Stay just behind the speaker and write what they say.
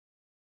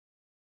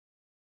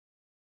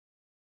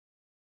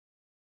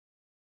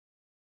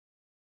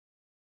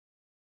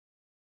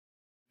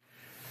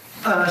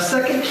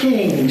2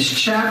 Kings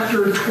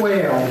chapter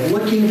 12,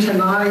 looking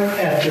tonight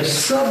at the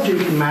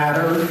subject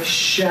matter,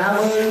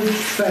 shallow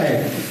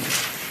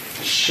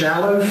faith.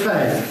 Shallow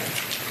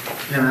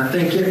faith. And I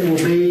think it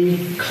will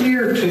be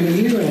clear to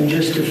you in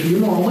just a few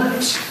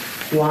moments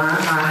why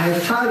I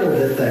have titled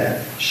it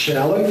that,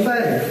 Shallow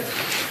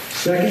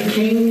Faith. 2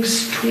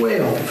 Kings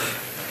 12.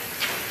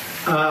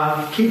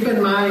 Keep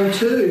in mind,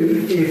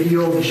 too, if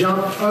you'll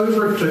jump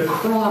over to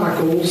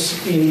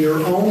Chronicles in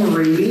your own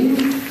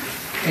reading,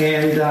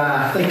 and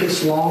I think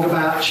it's long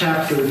about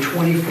chapter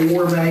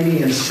 24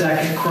 maybe in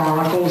 2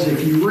 Chronicles.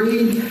 If you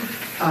read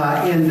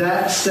in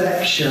that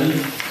section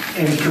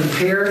and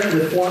compare it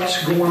with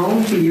what's going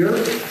on here,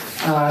 2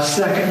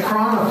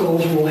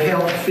 Chronicles will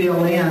help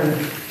fill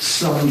in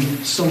some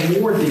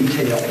more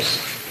details,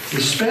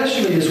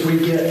 especially as we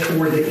get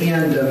toward the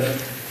end of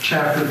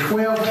chapter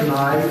 12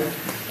 tonight.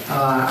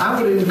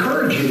 I would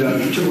encourage you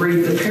to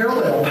read the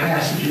parallel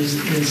passages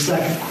in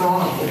 2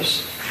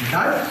 Chronicles.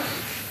 Okay?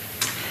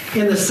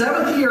 In the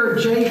 7th year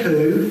of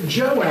Jehu,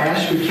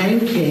 Joash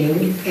became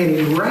king, and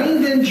he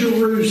reigned in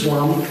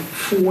Jerusalem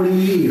 40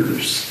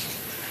 years.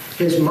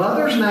 His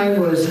mother's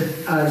name was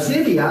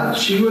Zibiah.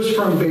 She was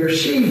from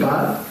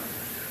Beersheba.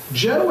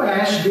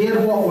 Joash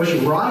did what was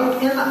right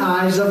in the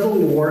eyes of the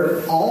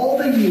Lord all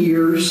the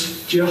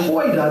years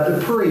Jehoiada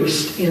the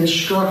priest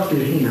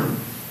instructed him.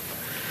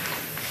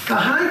 The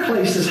high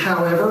places,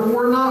 however,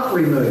 were not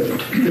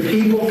removed. The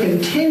people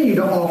continued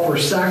to offer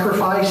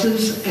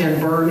sacrifices and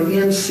burn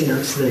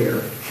incense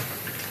there.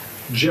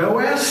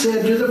 Joash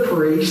said to the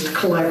priest,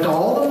 "Collect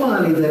all the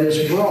money that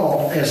is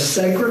brought as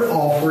sacred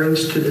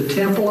offerings to the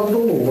temple of the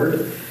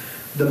Lord,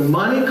 the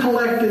money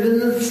collected in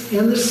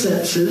the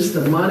census,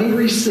 the money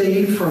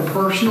received from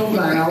personal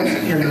vows,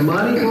 and the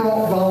money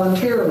brought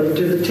voluntarily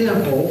to the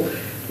temple.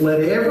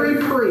 Let every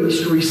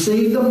priest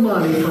receive the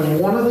money from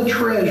one of the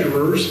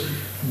treasurers,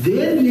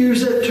 then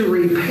use it to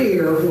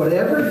repair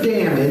whatever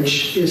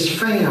damage is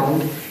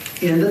found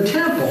in the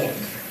temple."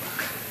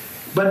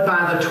 But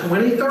by the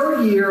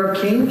 23rd year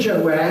of King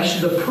Joash,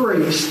 the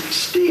priest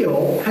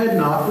still had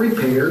not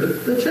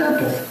repaired the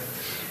temple.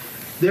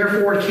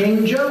 Therefore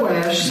King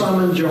Joash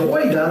summoned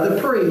Jehoiada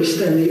the priest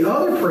and the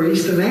other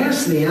priests and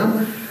asked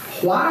them,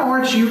 "Why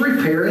aren't you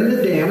repairing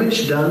the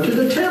damage done to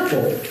the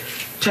temple?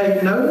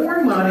 Take no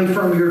more money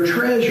from your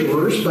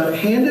treasurers, but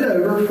hand it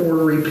over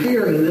for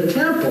repairing the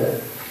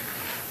temple."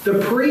 The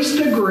priests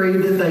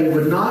agreed that they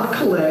would not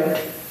collect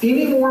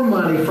any more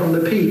money from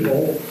the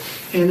people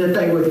and that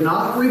they would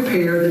not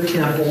repair the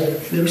temple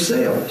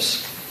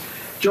themselves.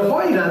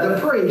 Jehoiada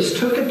the priest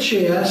took a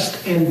chest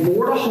and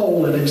bored a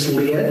hole in its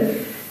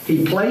lid.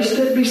 He placed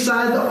it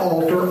beside the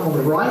altar on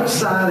the right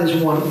side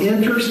as one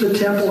enters the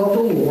temple of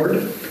the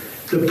Lord.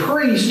 The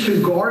priest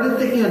who guarded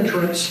the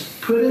entrance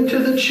put into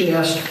the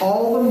chest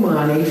all the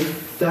money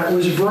that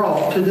was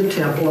brought to the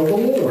temple of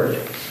the Lord.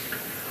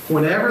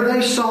 Whenever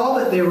they saw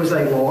that there was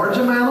a large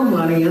amount of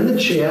money in the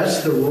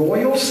chest, the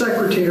royal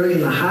secretary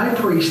and the high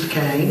priest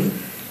came,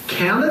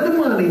 counted the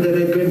money that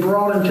had been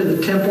brought into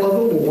the temple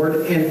of the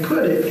Lord, and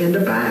put it into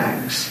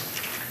bags.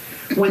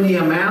 When the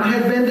amount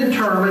had been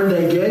determined,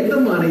 they gave the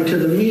money to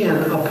the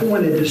men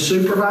appointed to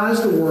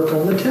supervise the work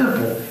on the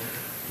temple.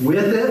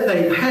 With it,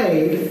 they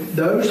paid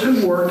those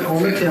who worked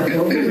on the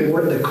temple of the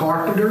Lord, the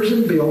carpenters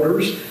and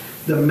builders,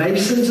 the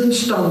masons and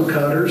stone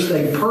cutters.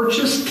 They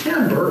purchased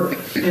timber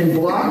and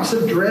blocks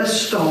of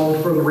dressed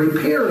stone for the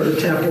repair of the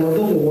temple of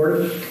the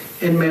Lord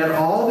and met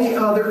all the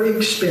other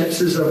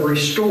expenses of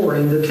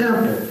restoring the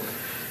temple.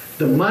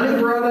 The money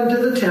brought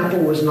into the temple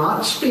was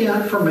not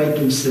spent for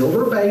making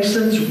silver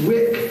basins,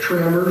 wick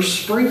trimmers,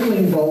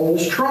 sprinkling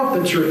bowls,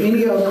 trumpets, or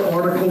any other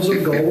articles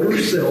of gold or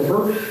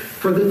silver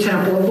for the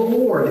temple of the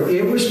Lord.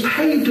 It was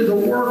paid to the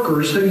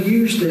workers who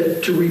used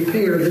it to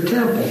repair the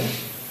temple.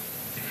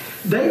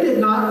 They did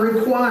not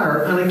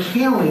require an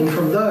accounting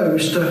from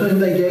those to whom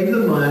they gave the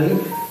money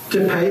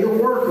to pay the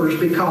workers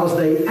because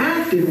they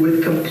acted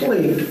with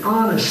complete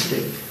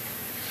honesty.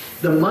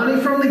 The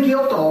money from the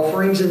guilt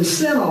offerings and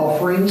sin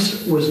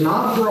offerings was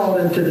not brought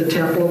into the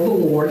temple of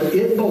the Lord.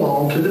 It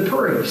belonged to the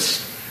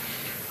priests.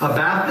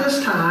 About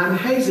this time,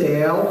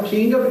 Hazael,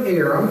 king of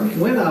Aram,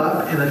 went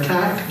up and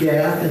attacked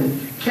Gath and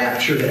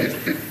captured it.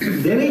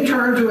 Then he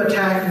turned to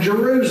attack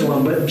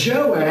Jerusalem. But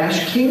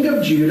Joash, king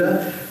of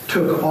Judah,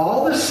 took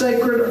all the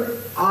sacred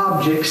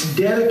objects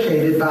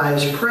dedicated by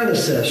his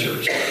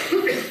predecessors,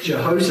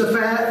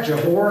 Jehoshaphat,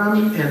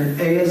 Jehoram,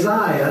 and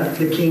Ahaziah,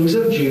 the kings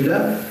of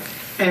Judah,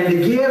 and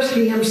the gifts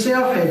he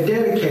himself had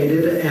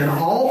dedicated, and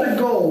all the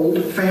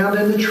gold found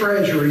in the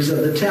treasuries of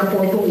the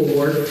temple of the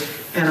Lord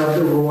and of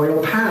the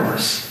royal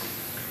palace.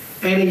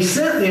 And he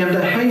sent them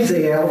to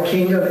Hazael,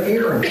 king of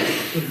Aram,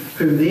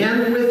 who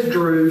then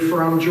withdrew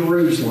from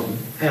Jerusalem.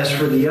 As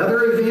for the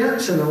other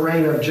events in the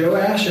reign of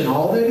Joash and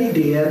all that he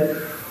did,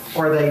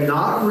 are they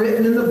not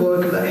written in the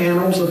book of the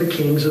annals of the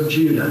kings of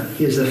Judah?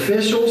 His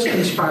officials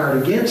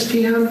conspired against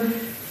him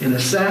and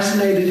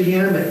assassinated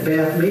him at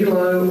Beth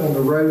Millo on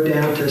the road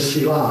down to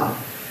Selah.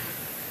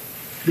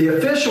 The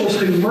officials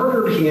who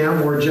murdered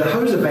him were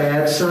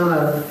Jehozabad, son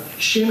of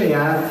Shimei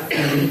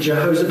and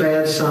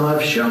Jehozabad, son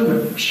of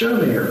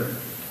Shomer.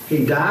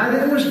 He died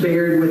and was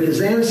buried with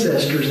his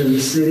ancestors in the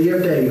city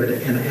of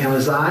David, and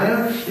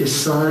Amaziah, his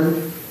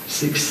son,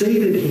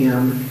 succeeded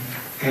him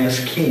as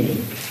king.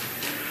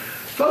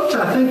 Folks,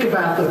 I think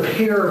about the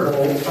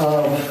parable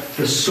of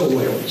the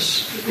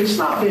soils. It's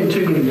not been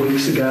too many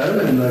weeks ago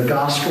in the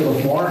Gospel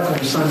of Mark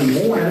on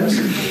Sunday mornings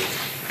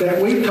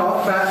that we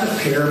talked about the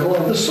parable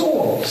of the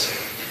soils.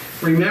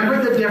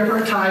 Remember the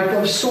different type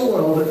of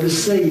soil that the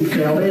seed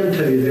fell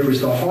into. There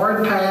was the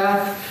hard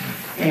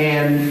path,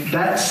 and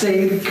that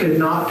seed could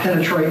not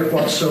penetrate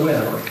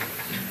whatsoever.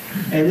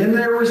 And then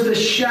there was the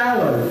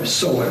shallow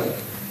soil.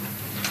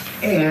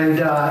 And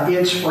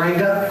it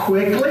sprang up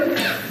quickly,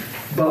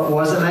 but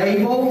wasn't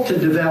able to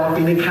develop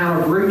any kind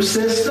of root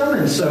system.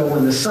 And so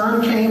when the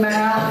sun came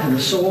out and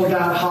the soil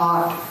got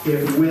hot,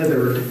 it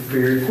withered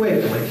very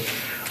quickly.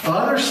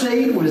 Other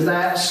seed was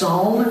that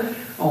sown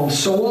on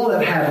soil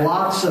that had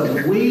lots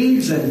of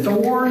weeds and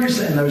thorns,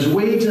 and those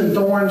weeds and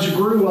thorns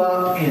grew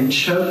up and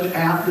choked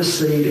out the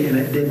seed, and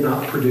it did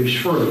not produce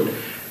fruit.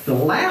 The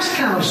last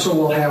kind of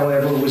soil,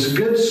 however, was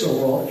good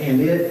soil,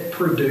 and it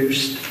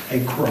produced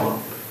a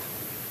crop.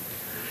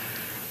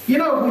 You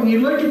know, when you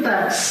look at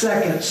that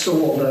second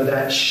soil, though,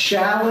 that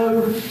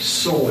shallow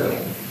soil,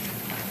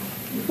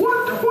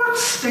 what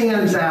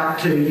stands out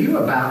to you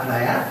about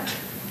that?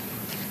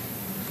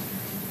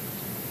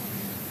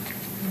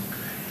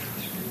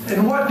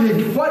 And what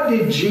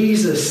did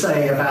Jesus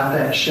say about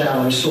that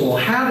shallow soil?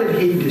 How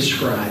did he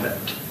describe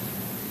it?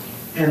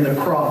 And the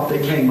crop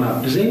that came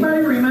up. Does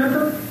anybody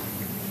remember?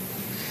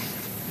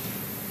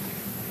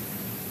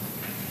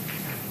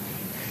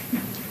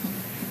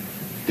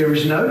 There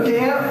was no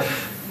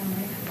depth.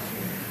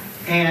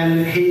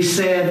 And he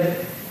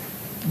said,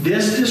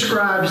 this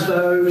describes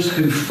those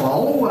who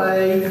fall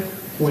away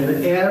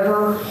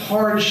whenever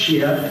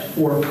hardship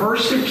or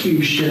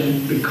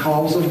persecution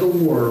because of the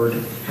word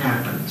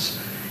happens.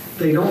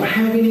 They don't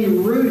have any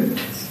root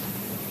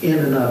in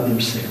and of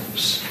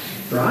themselves,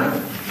 right?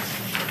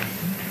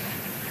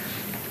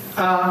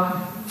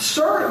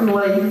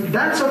 Certainly,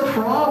 that's a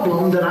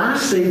problem that I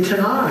see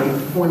tonight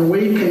when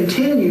we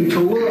continue to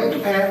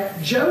look at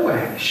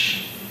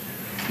Joash.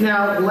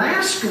 Now,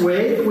 last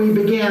week we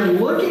began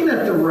looking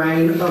at the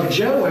reign of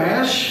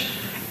Joash.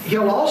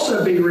 He'll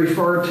also be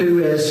referred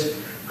to as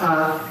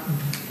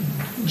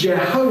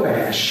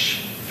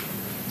Jehoash.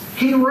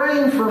 He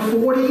reigned for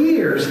 40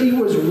 years. He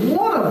was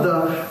one of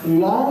the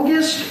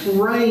longest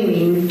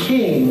reigning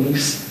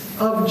kings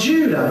of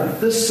Judah,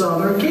 the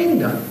southern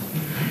kingdom.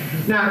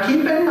 Now,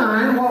 keep in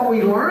mind what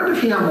we learned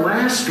of him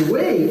last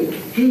week.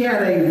 He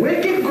had a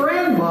wicked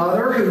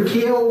grandmother who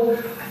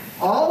killed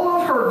all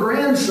of her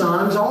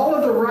grandsons, all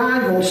of the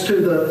rivals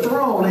to the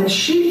throne, and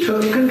she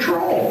took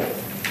control.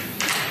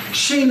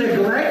 She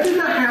neglected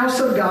the house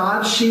of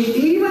God. She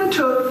even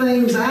took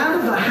things out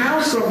of the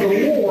house of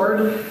the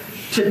Lord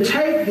to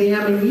take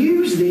them and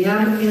use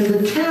them in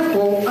the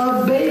temple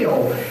of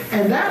Baal.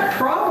 And that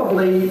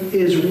probably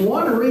is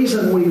one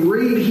reason we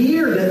read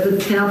here that the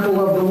temple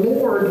of the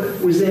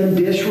Lord was in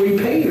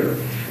disrepair,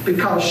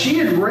 because she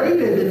had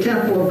raided the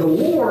temple of the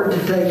Lord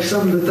to take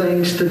some of the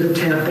things to the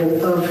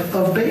temple of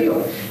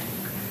Baal.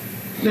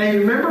 Now you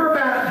remember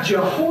about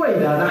Jehoiada,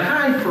 the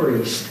high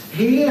priest.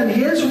 He and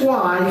his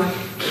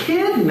wife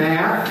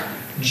kidnapped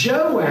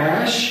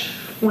Joash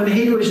when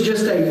he was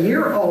just a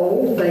year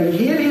old. They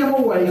hid him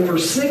away for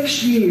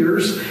 6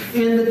 years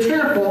in the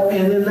temple,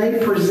 and then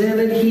they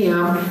presented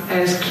him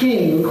as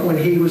king when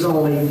he was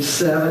only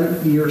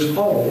 7 years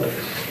old.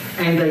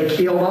 And they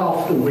killed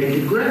off the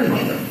wicked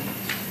grandmother.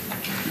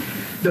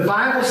 The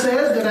Bible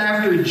says that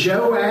after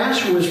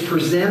Joash was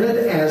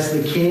presented as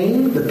the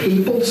king, the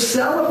people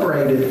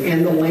celebrated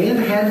and the land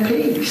had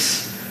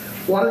peace.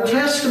 What a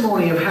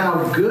testimony of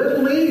how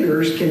good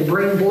leaders can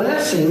bring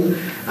blessing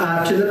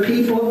to the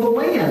people of the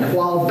land,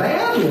 while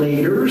bad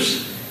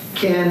leaders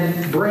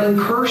can bring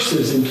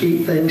curses and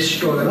keep things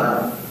stirred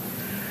up.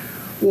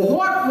 Well,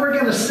 what we're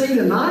going to see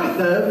tonight,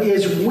 though,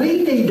 is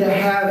we need to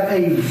have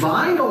a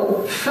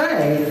vital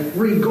faith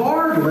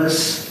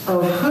regardless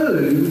of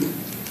who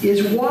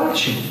is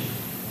watching.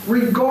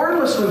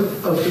 Regardless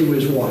of who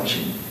is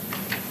watching.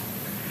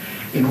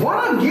 And what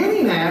I'm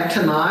getting at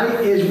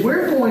tonight is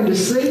we're going to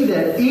see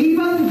that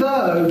even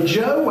though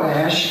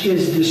Joash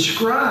is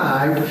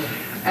described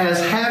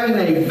as having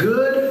a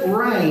good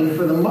reign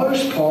for the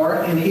most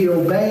part, and he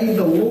obeyed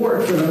the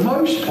Lord for the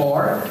most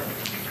part,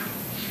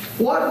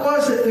 what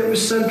was it that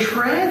was so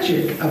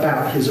tragic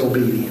about his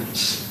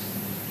obedience?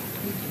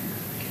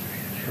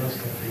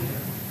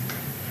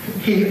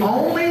 He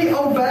only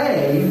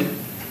obeyed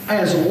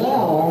as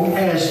long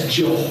as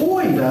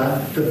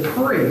Jehoiada, the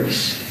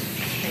priest,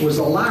 was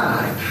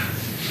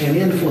alive and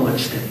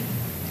influenced him.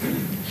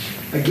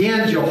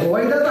 Again,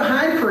 Jehoiada, the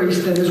high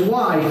priest, and his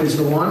wife is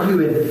the one who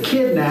had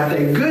kidnapped,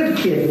 a good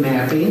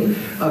kidnapping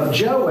of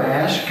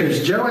Joash,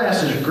 because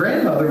Joash's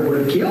grandmother would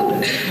have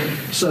killed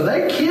him. So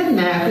they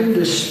kidnapped him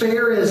to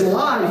spare his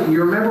life.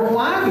 You remember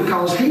why?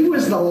 Because he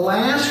was the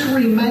last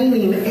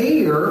remaining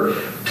heir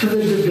to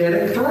the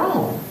Davidic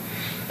throne.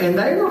 And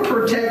they were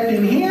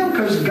protecting him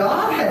because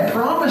God had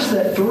promised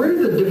that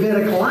through the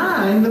Davidic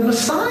line, the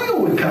Messiah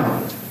would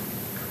come.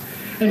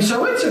 And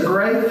so it's a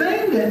great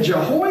thing that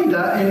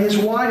Jehoiada and his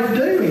wife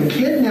do in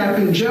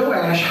kidnapping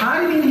Joash,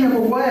 hiding him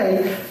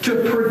away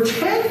to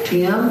protect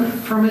him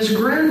from his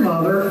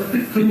grandmother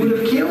who would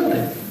have killed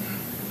him.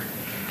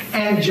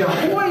 And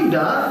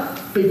Jehoiada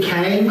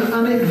became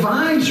an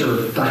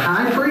advisor. The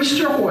high priest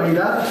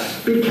Jehoiada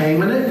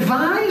became an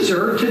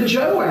advisor to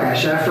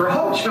Joash. After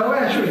all,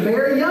 Joash was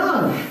very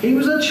young. He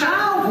was a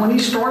child when he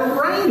started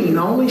reigning,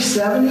 only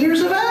 7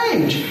 years of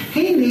age.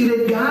 He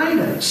needed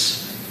guidance.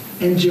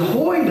 And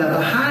Jehoiada,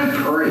 the high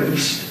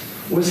priest,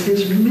 was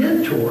his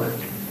mentor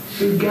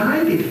who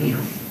guided him.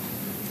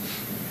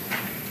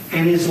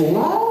 And as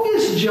long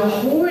as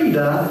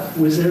Jehoiada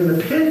was in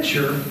the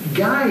picture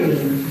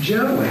guiding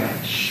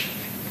Joash,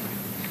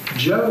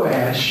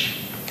 Joash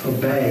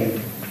obeyed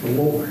the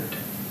Lord.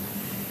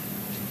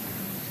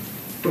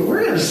 But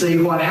we're going to see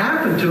what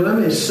happened to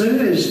him as soon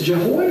as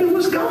Jehoiada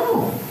was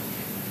gone.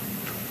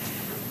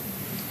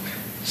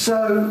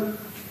 So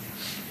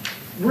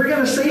we're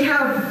going to see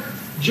how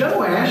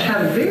Joash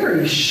had a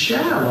very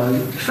shallow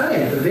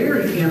faith, a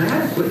very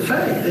inadequate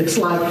faith. It's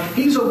like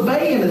he's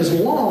obeying as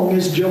long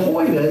as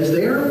Jehoiada is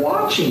there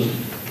watching.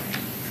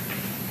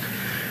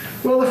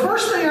 Well, the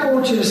first thing I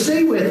want you to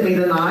see with me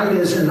tonight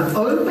is an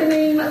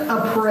opening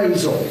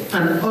appraisal.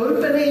 An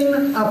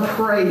opening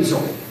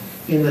appraisal.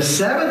 In the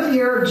 7th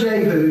year of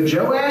Jehu,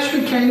 Joash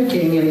became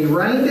king, and he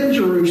reigned in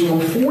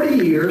Jerusalem 40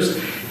 years.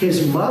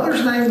 His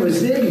mother's name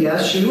was Zibiah.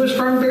 She was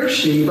from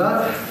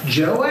Beersheba.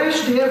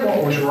 Joash did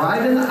what was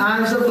right in the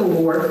eyes of the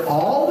Lord.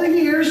 All the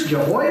years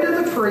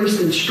Jehoiada the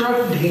priest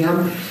instructed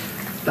him.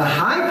 The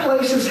high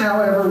places,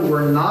 however,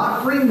 were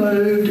not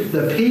removed.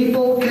 The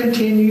people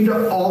continued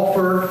to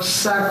offer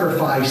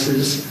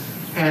sacrifices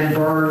and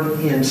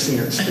burn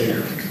incense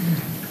there.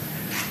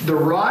 The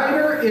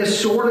writer is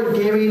sort of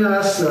giving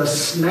us a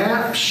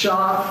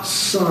snapshot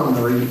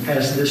summary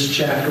as this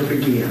chapter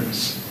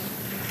begins.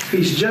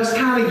 He's just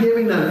kind of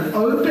giving an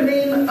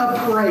opening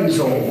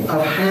appraisal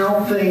of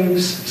how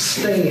things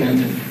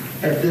stand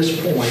at this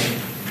point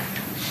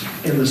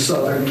in the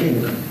southern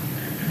kingdom.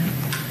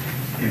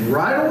 And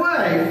right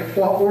away,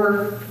 what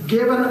we're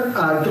given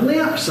a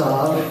glimpse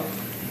of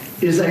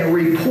is a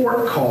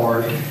report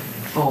card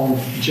on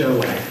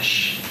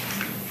Joash.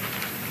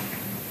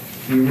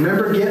 You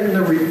remember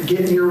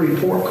getting your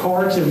report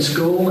cards in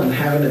school and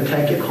having to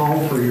take it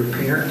home for your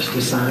parents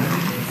to sign?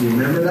 You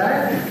remember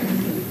that?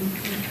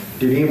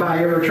 Did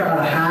anybody ever try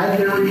to hide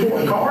their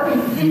report card?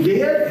 You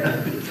did?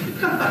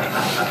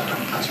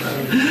 That's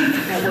right.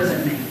 That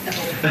wasn't me.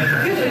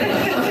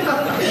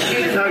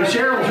 No,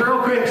 Cheryl's real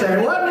quick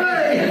saying, "Wasn't me."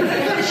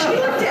 She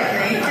looked at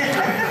me.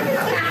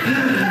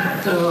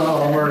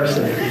 Oh,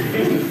 mercy.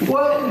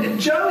 Well,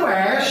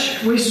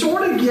 Joash, we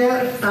sort of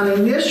get an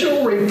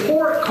initial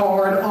report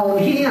card on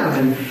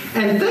him.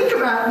 And think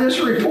about this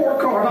report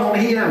card on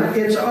him.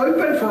 It's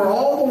open for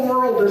all the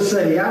world to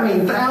see. I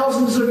mean,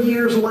 thousands of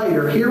years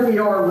later, here we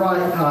are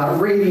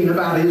reading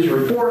about his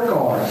report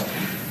card.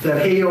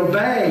 That he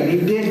obeyed. He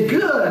did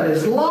good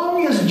as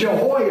long as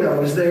Jehoiada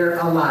was there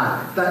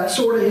alive. That's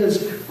sort of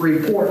his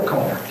report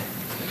card.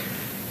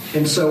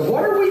 And so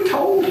what are we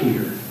told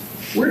here?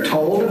 We're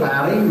told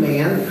about a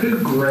man who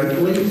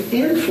greatly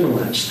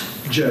influenced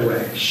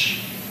Joash.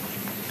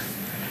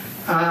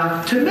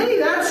 To me,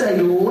 that's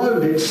a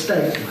loaded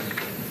statement.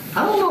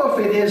 I don't know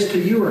if it is to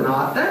you or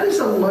not. That is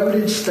a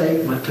loaded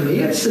statement to me.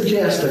 It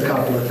suggests a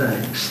couple of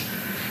things.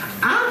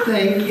 I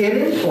think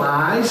it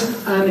implies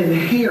an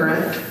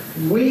inherent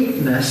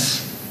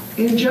weakness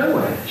in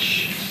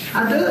Joash.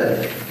 I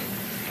do.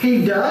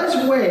 He does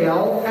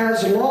well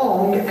as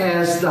long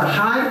as the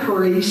high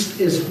priest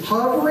is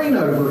hovering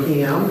over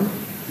him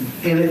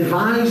and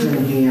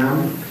advising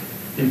him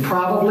and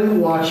probably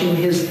watching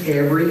his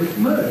every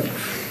move.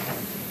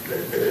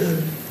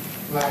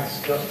 Lacks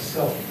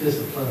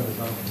self-discipline of his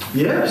own.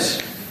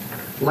 Yes.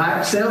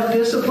 Lacks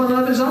self-discipline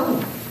of his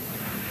own.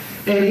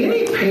 And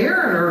any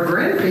parent or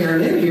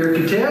grandparent in here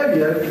could tell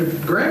you,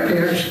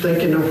 grandparents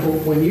thinking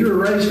of when you were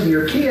raising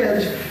your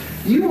kids,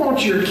 you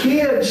want your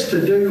kids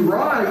to do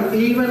right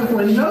even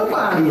when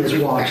nobody is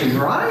watching,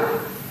 right?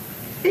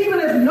 Even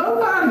if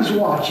nobody's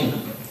watching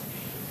them.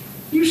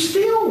 You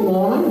still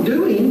want them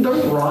doing the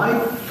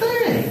right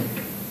thing.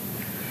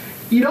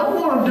 You don't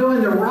want them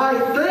doing the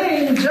right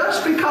thing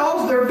just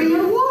because they're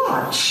being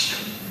watched.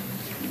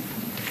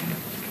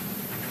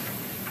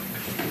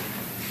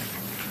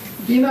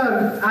 You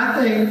know, I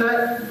think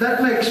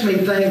that makes me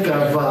think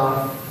of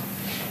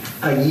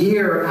a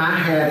year I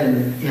had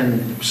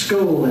in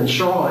school in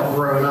Charlotte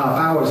growing up.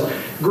 I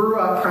grew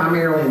up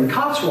primarily in the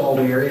Cotswold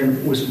area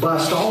and was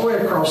bused all the way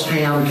across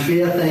town,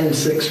 5th and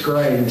 6th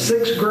grade. In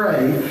 6th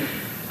grade,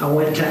 I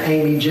went to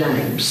Amy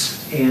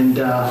James. And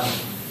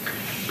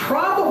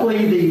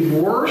probably the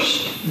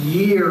worst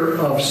year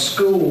of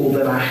school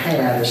that I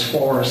had as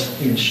far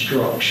as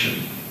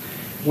instruction.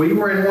 We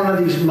were in one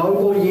of these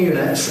mobile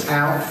units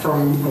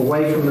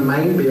away from the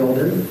main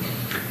building.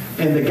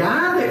 And the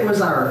guy that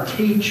was our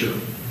teacher,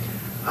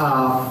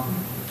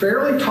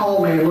 fairly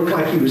tall man, looked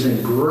like he was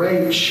in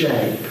great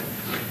shape.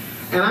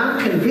 And I'm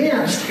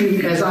convinced,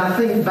 as I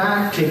think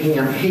back to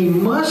him, he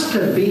must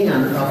have been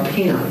a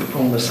pimp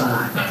on the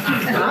side.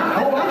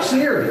 I'm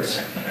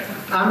serious.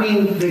 I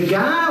mean, the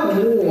guy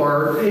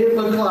wore, it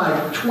looked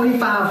like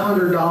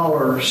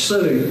 $2,500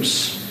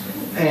 suits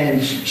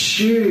and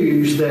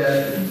shoes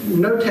that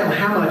no telling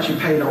how much he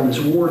paid on his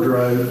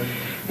wardrobe.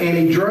 And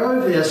he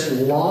drove this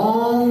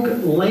long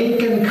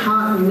Lincoln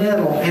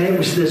Continental, and it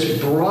was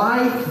this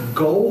bright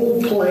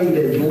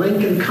gold-plated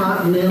Lincoln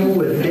Continental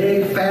with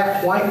big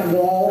fat white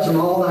walls and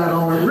all that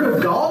on it, real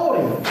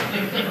gaudy.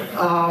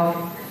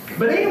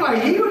 But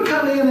anyway, he would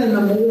come in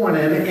the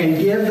morning and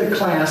give the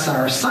class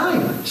our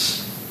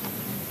assignments.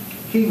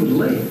 He would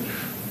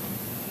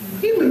leave.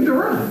 He'd leave the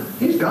room.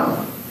 He's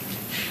gone.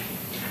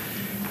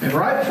 And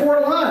right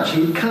before lunch,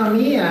 he'd come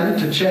in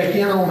to check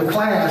in on the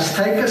class,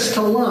 take us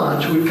to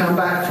lunch. We'd come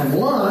back from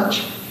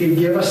lunch. He'd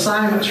give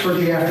assignments for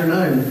the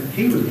afternoon.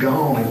 He was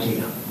gone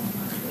again.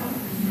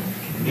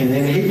 And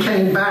then he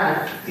came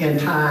back in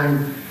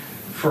time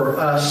for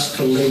us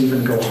to leave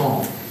and go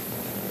home.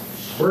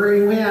 Where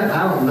he went,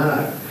 I don't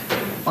know.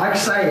 Like I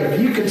say, if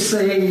you could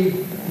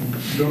see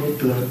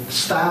the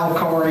style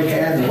car he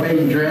had and the way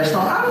he dressed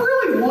on, I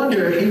really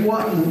wonder if he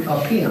wasn't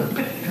a pimp.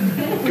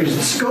 Because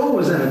the school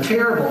was in a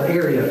terrible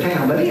area of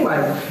town. But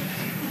anyway,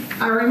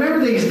 I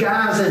remember these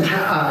guys in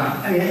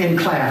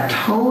class.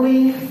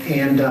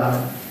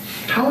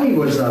 Tony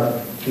was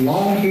a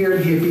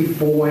long-haired hippie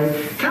boy,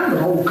 kind of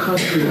an old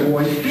country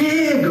boy,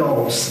 big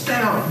old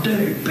stout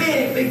dude,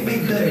 big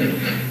dude.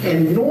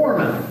 And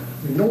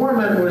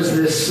Norman was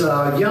this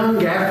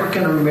young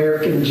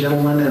African-American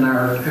gentleman in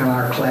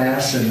our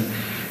class,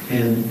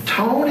 and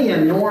Tony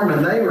and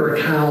Norman, they were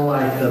kind of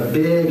like the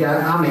big,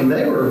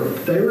 they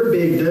were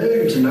big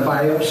dudes and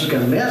nobody else was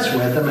going to mess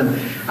with them. And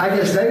I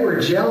guess they were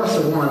jealous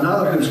of one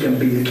another who's going to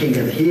be the king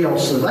of the hill.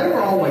 So they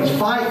were always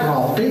fighting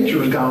while the teacher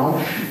was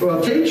gone. Well,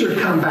 the teacher would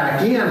come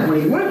back in.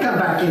 When he would come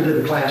back into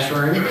the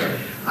classroom,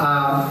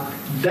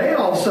 they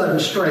all of a sudden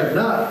straightened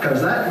up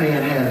because that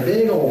man had a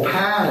big old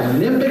paddle. And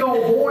them big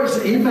old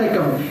boys, he'd make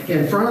them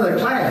in front of the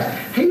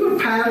class. He would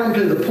paddle them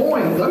to the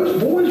point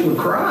those boys would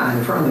cry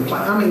in front of the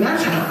class.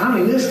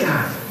 This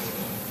guy,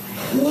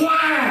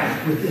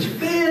 whack, with this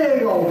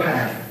big old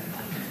paddle.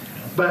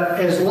 But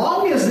as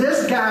long as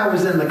this guy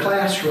was in the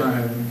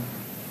classroom,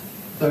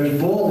 those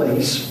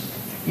bullies,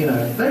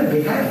 they'd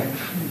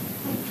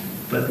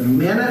behave. But the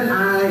minute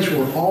eyes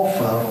were off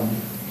of them,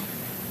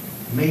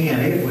 man,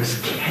 it was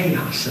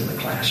chaos in the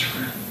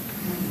classroom.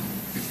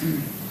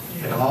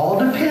 It all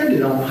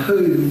depended on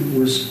who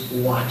was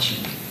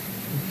watching.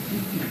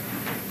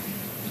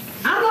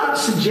 I'm not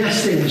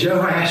suggesting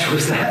Joash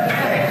was that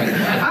bad.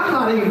 I'm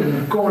not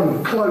even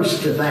going close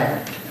to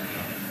that.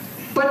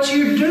 But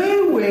you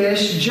do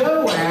wish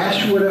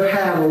Joash would have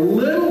had a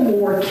little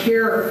more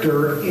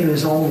character in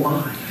his own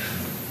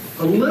life.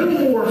 A little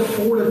more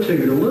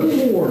fortitude, a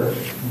little more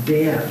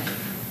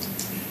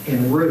depth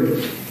and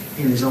root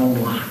in his own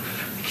life.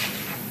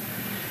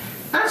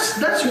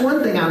 That's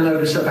one thing I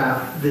notice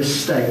about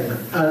this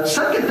statement.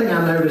 Second thing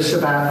I notice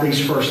about these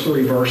first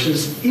three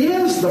verses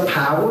is the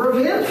power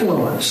of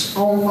influence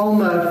on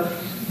the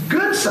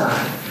good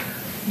side.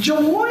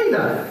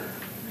 Jehoiada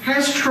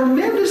has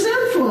tremendous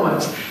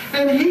influence,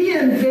 and he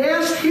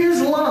invests his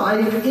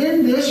life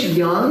in this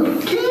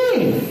young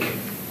king.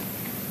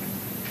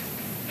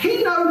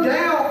 He no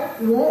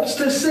doubt wants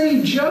to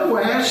see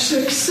Joash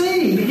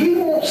succeed. He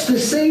wants to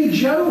see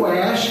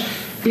Joash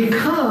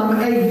become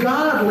a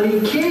godly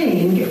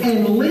king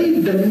and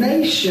lead the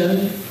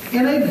nation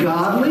in a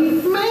godly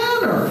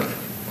manner.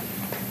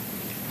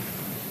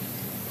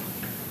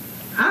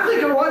 I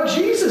think of what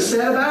Jesus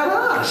said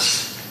about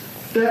us,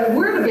 that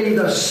we're to be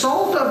the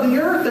salt of the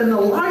earth and the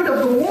light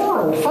of the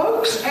world.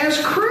 Folks, as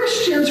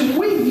Christians,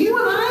 you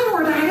and I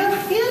are to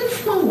have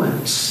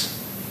influence.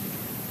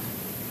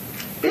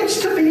 It's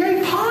to be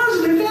a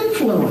positive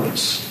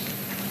influence.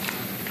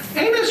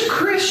 And as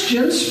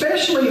Christians,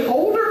 especially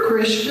older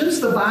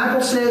Christians, the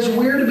Bible says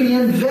we're to be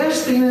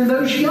investing in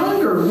those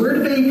younger. We're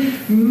to be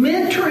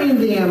mentoring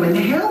them and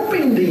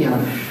helping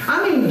them.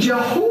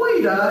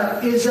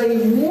 Jehoiada is a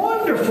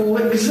wonderful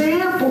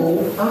example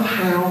of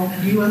how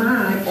you and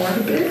I are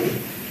to be.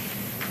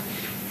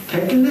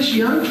 Taking this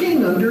young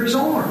king under his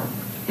arm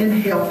and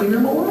helping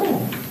him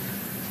along.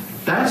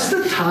 That's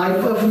the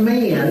type of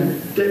man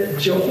that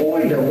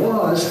Jehoiada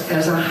was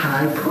as a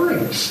high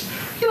priest.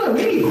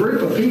 Any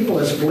group of people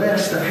is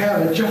blessed to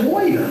have a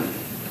Jehoiada.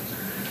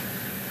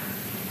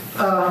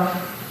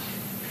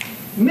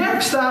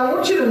 Next, I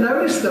want you to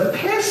notice the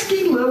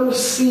pesky little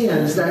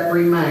sins that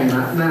remain.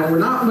 Now, we're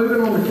not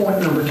moving on to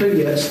point number 2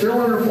 yet. Still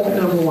under point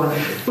number 1.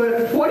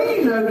 But what do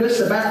you notice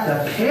about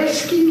the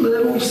pesky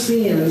little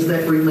sins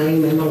that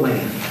remain in the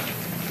land?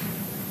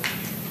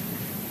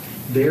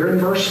 There in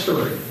verse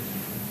 3.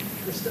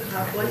 The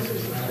high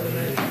places were still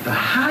there. The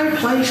high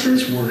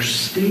places were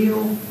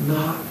still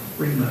not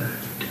removed.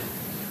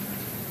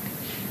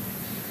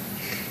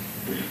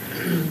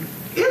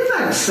 Isn't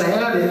that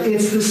sad?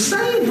 It's the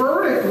same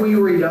verdict we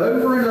read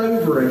over and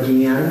over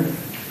again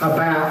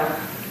about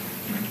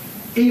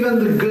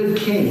even the good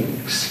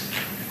kings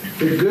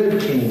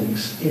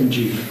in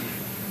Judah.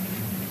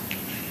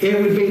 It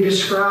would be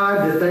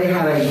described that they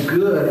had a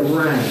good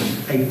reign.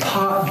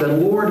 The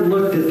Lord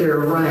looked at their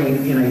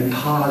reign in a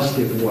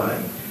positive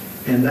way.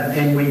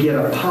 And we get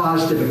a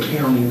positive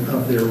accounting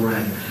of their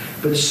reign.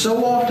 But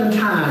so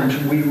oftentimes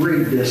we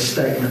read this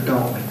statement,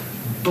 don't we?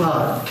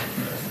 But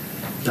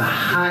the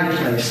high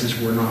places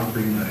were not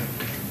removed.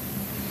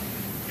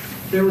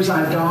 There was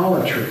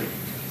idolatry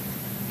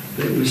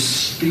that was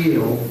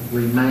still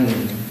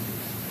remaining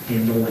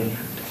in the land.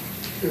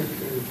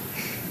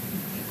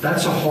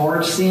 That's a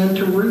hard sin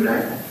to root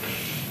out.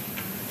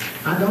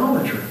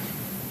 Idolatry.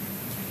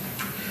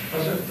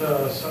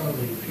 Wasn't some of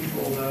the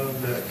people, though,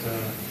 that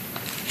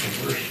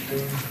were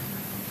worshiping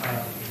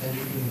and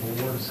eating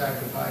the Lord,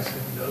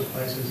 sacrificing in those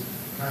places,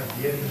 kind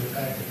of getting the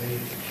fact that they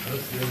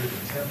supposed to go to the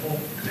temple?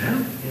 Yeah.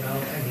 You know,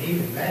 and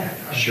even that.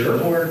 Sure.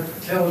 The Lord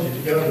tells you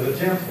to go to the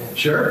temple.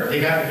 Sure.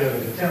 You got to go to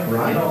the temple.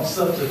 Right. You don't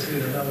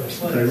substitute another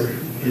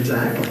place.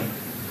 Exactly.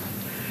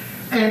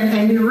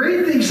 And you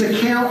read these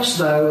accounts,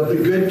 though, of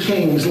the good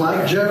kings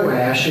like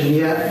Joash, and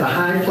yet the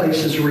high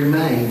places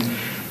remain.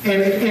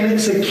 And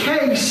it's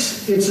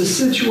a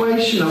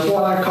situation of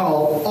what I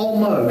call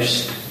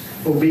almost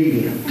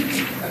obedient.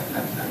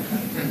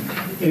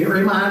 It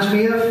reminds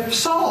me of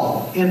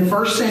Saul in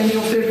 1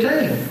 Samuel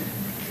 15.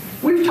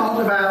 We've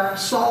talked about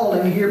Saul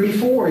in here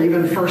before,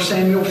 even 1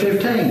 Samuel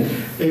 15.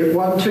 It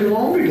wasn't too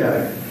long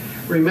ago.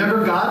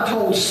 Remember, God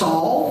told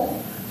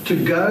Saul to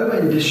go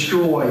and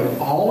destroy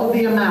all of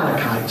the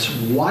Amalekites,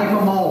 wipe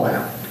them all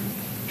out.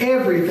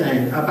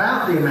 Everything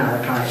about the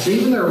Amalekites,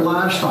 even their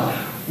livestock,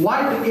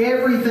 wipe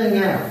everything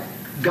out.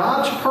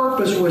 God's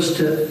purpose was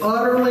to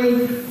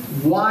utterly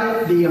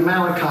wipe the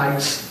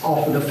Amalekites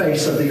off of the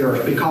face of the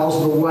earth because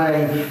of the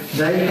way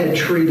they had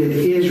treated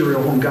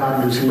Israel when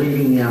God was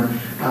leading them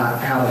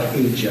out of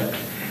Egypt.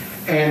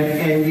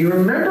 And you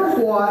remember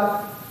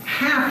what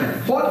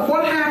happened?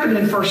 What happened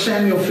in 1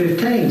 Samuel 15?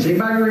 Does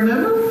anybody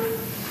remember?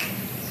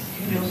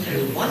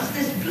 What's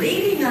this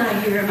bleeding I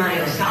hear in my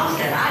ear? Saul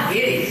said, I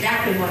did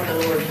exactly what the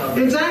Lord told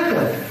me.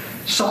 Exactly.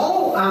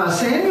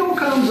 Samuel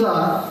comes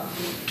up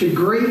to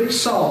greet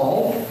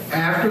Saul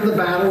after the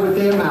battle with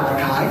the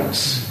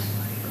Amalekites.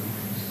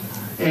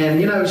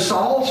 And,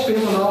 Saul's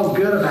feeling all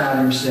good about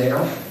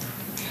himself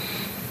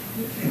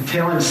and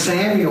telling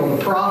Samuel,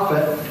 the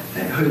prophet,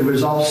 who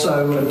was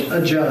also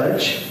a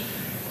judge,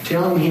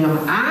 telling him,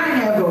 I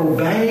have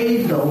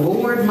obeyed the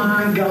Lord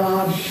my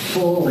God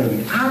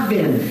fully. I've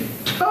been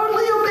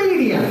totally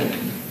obedient.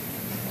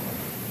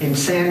 And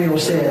Samuel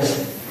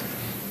says,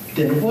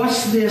 then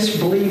what's this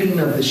bleating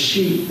of the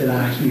sheep that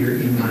I hear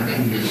in my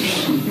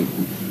ears?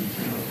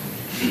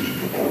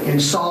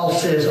 And Saul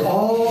says,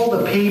 all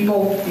the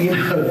people,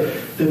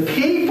 the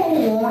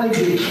people wanted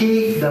to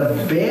keep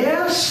the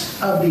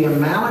best of the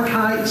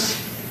Amalekites'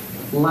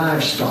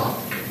 livestock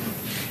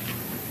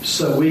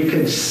so we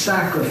could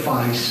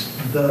sacrifice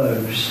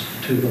those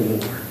to the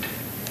Lord.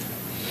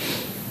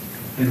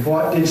 And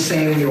what did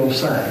Samuel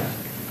say?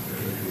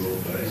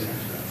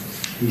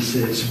 He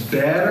says,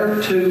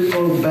 better to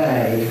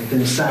obey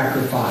than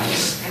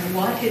sacrifice. And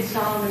what did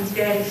Solomon's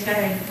daddy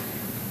say?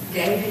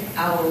 David,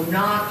 I will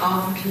not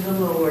offer to the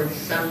Lord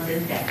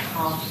something that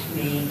costs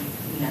me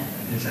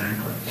nothing.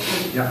 Exactly.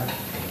 Yep.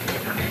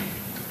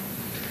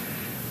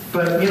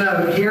 But,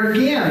 here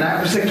again,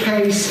 that was a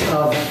case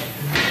of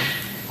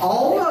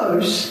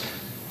almost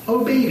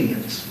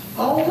obedience.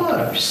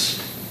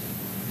 Almost.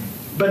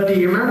 But do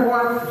you remember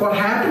what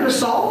happened to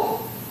Saul?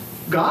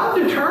 God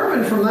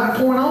determined from that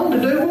point on to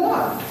do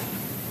what?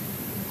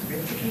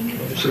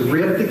 To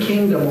rip the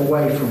kingdom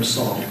away from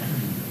Saul.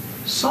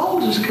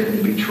 Saul just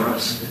couldn't be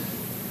trusted.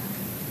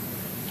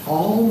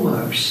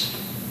 Almost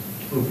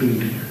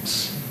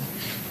obedience.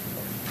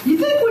 You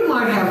think we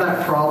might have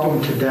that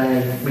problem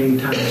today many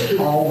times?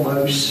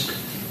 Almost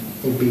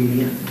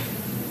obedient.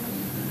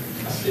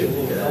 I see a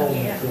little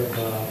element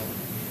of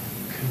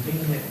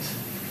convenient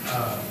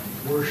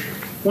worship.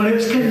 When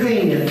it's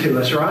convenient to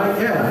us, right?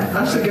 Yeah,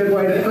 that's a good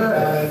way to put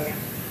it.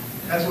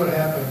 That's what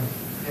happened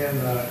in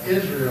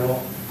Israel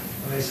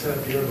when they set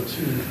up the other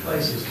two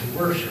places to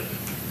worship.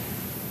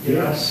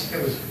 Yes.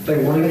 It was.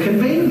 They wanted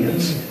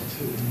convenience.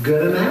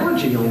 Good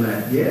analogy on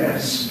that.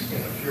 Yes.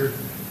 If you're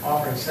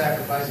offering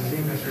sacrifices,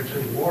 even if they're to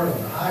the Lord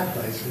on the high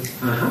places,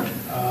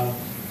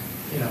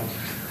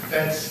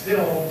 that's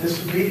still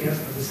disobedience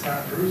because it's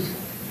not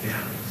Jerusalem.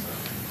 Yeah.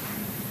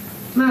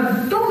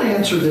 Now, don't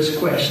answer this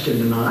question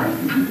tonight.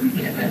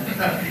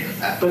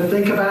 But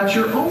think about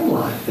your own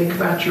life. Think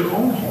about your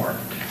own heart.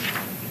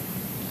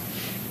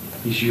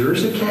 Is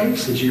yours a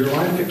case? Is your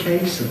life a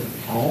case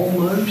of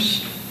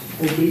almost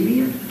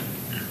obedient?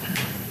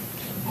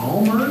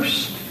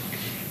 Almost?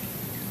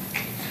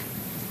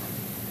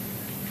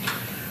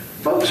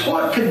 Folks,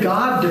 what could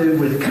God do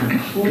with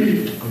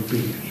complete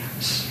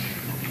obedience?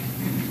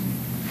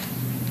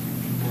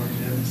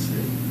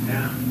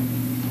 Yeah.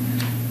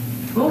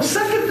 Well, the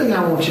second thing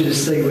I want you to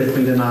see with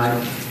me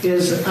tonight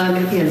is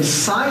an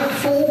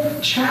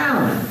insightful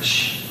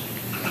challenge.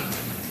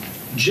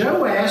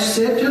 Joash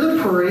said to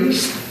the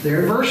priest,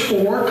 there in verse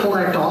 4,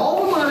 collect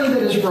all the money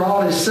that is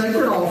brought as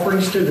sacred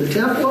offerings to the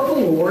temple of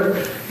the Lord,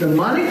 the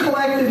money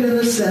collected in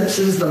the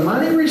census, the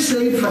money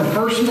received from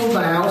personal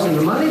vows, and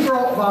the money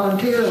brought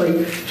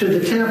voluntarily to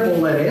the temple.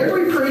 Let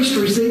every priest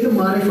receive the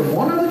money from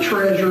one of the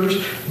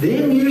treasures,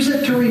 then use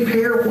it to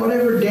repair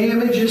whatever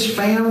damage is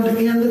found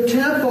in the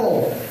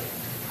temple.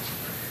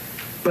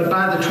 But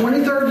by the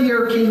 23rd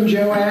year of King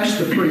Joash,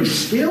 the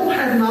priest still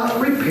had not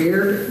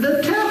repaired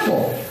the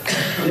temple.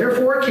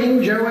 Therefore, King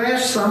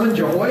Joash summoned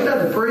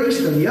Jehoiada the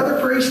priest and the other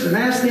priests and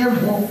asked them,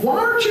 why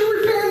aren't you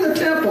repairing the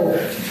temple,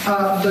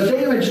 the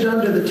damage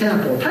done to the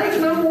temple?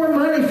 Take no more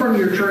money from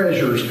your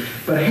treasures,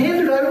 but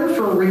hand it over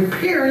for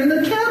repairing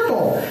the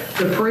temple.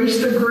 The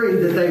priests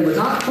agreed that they would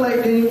not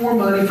collect any more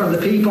money from the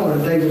people and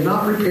that they would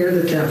not repair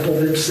the temple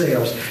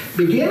themselves.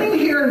 Beginning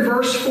here in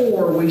verse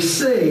 4, we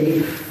see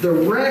the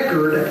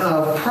record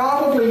of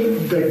probably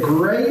the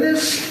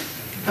greatest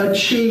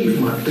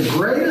achievement, the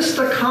greatest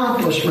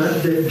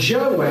accomplishment that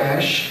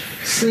Joash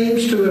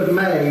seems to have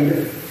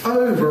made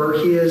over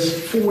his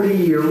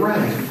 40-year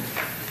reign.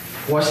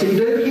 What's he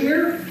do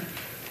here?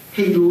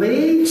 He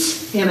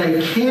leads in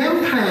a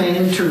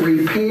campaign to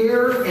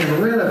repair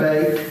and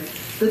renovate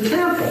the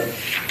temple.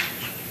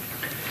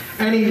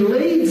 And he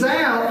leads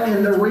out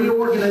in the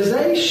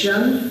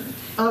reorganization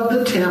of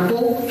the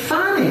temple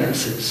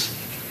finances.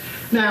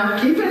 Now,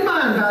 keep in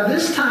mind, by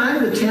this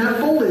time, the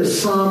temple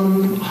is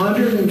some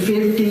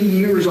 150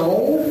 years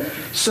old.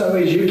 So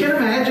as you can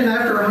imagine,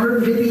 after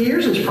 150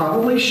 years, it's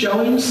probably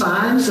showing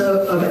signs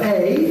of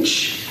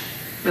age.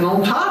 And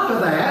on top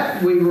of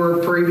that, we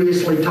were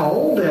previously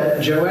told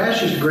that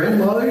Joash's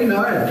grandmother,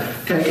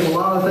 had taken a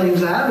lot of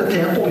things out of the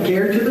temple and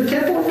carried to the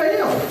temple of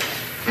Baal.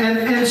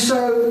 And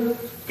so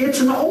it's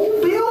an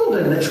old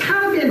building that's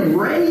kind of been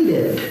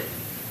raided.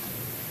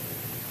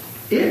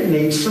 It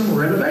needs some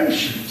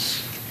renovations.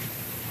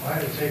 Why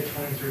did it take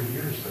 23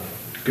 years, though?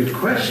 Good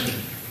question.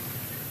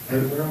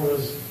 And where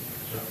was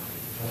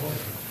Jehoiada?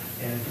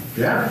 And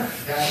Yeah, on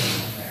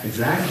that?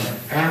 exactly.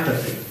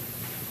 Apathy.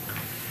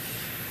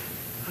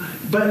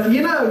 But,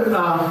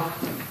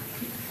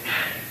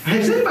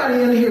 has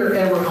anybody in here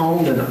ever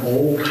owned an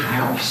old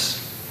house?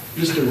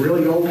 Just a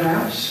really old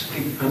house?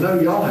 I know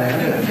y'all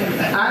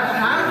have.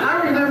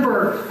 I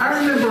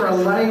remember a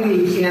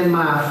lady in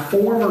my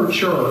former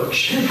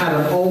church had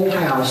an old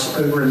house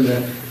over in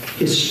the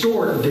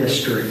historic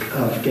district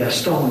of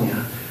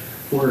Gastonia,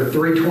 where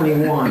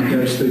 321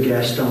 goes through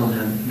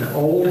Gastonia, the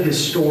old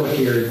historic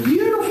area,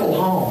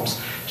 beautiful homes.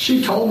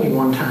 She told me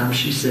one time,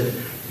 she said,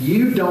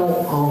 you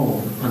don't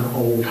own an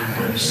old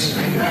house.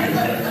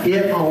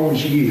 It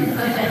owns you.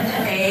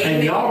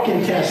 And y'all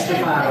can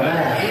testify to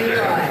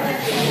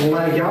that.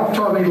 Like y'all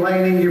probably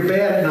laying in your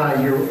bed at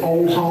night, your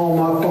old home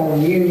up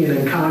on Union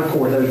and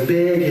Concord, those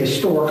big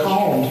historic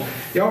homes.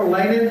 Y'all were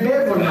laying in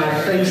bed one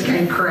night, things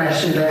came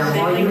crashing down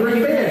while you were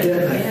in bed,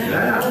 didn't they?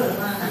 Yeah.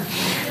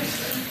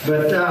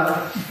 But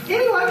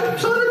anyway,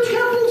 so the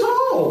temple's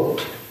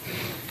old.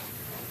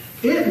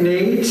 It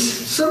needs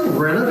some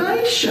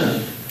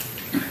renovation.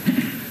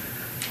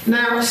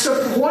 Now, so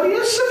what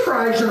is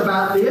surprising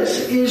about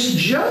this is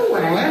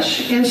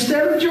Joash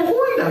instead of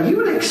Jehoiada. You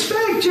would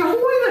expect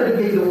Jehoiada to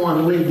be the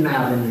one leading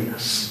out in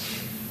this.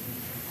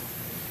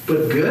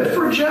 But good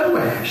for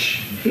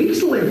Joash.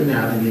 He's leading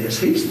out in this.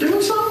 He's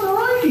doing something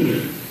right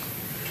here.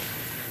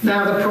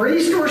 Now, the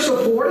priests were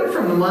supported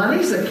from the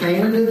monies that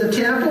came into the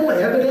temple.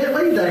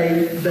 Evidently,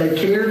 they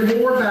cared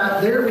more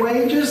about their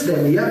wages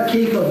than the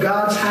upkeep of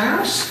God's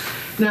house.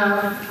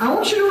 Now, I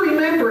want you to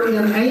remember,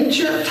 in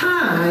ancient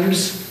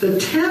times, the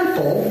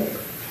temple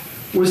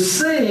was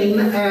seen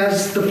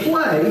as the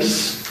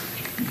place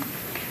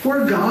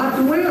where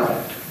God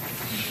dwelt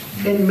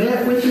and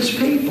met with His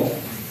people.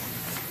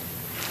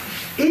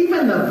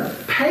 Even the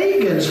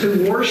pagans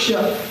who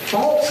worship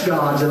false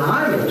gods and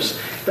idols,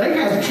 they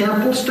had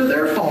temples to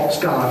their false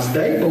gods.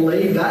 They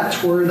believed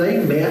that's where they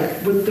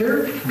met with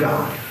their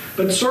God.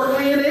 But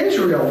certainly in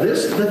Israel,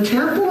 the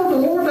temple of the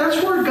Lord,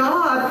 that's where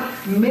God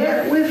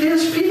met with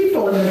His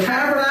people in the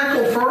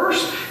tabernacle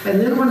first,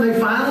 and then when they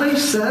finally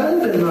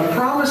settled in the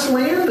promised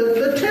land,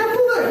 the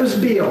temple that was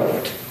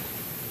built.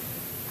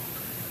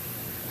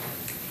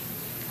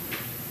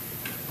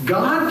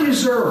 God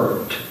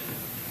deserved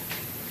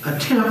a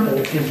temple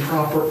in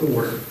proper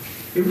order.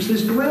 It was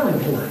His dwelling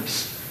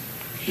place.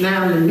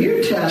 Now in the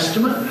New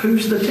Testament,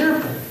 who's the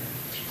temple?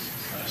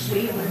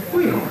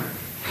 We are.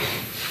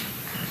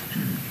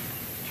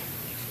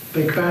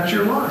 Think about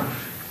your life.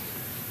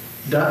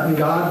 Doesn't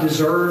God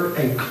deserve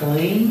a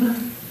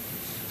clean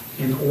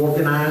and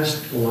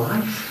organized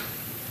life?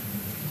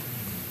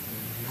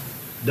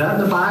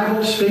 Doesn't the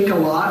Bible speak a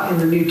lot in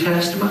the New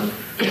Testament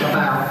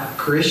about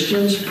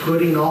Christians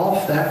putting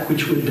off that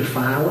which would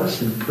defile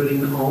us and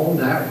putting on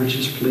that which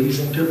is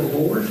pleasing to the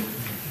Lord?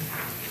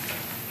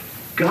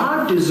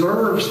 God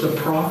deserves the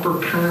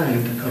proper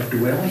kind of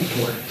dwelling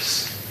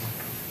place.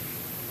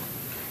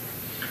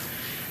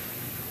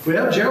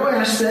 Well,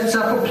 Joash sets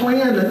up a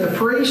plan that the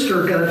priests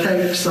are going to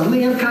take some of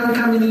the income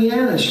coming in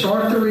and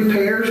start the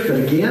repairs.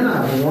 But again,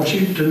 I want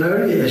you to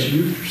note, as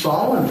you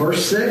saw in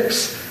verse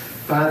 6,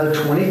 by the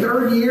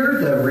 23rd year,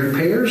 the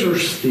repairs are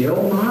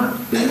still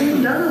not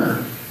being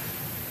done.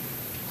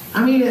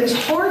 I mean, it's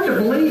hard to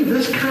believe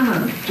this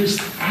kind of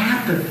just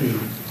apathy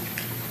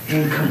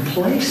and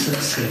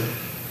complacency.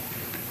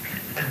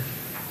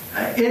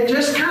 It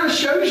just kind of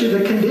shows you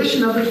the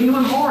condition of the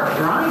human heart,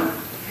 right?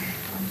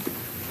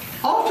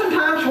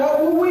 Oftentimes,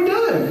 what will we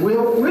do?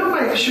 We'll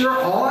make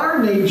sure all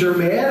our needs are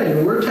met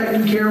and we're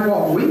taking care of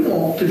what we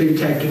want to be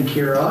taken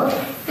care of,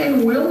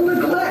 and we'll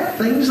neglect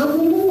things of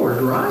the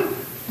Lord, right?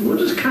 We'll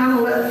just kind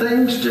of let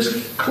things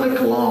just click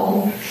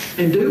along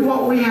and do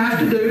what we have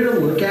to do to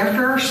look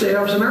after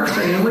ourselves and our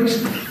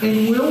families,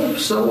 and we'll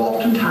so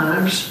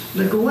oftentimes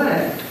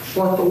neglect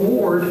what the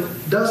Lord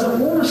doesn't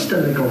want us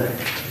to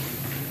neglect.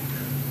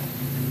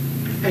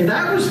 And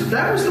that was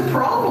the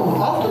problem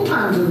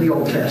oftentimes in the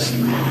Old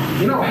Testament.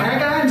 You know,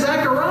 Haggai and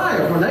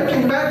Zechariah, when they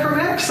came back from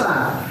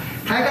exile,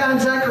 Haggai and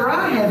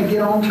Zechariah had to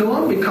get on to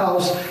them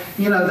because,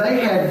 you know, they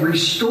had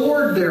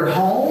restored their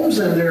homes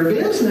and their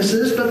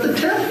businesses, but the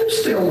temple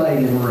still lay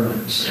in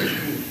ruins.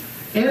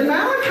 And in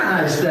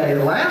Malachi's day,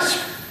 the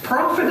last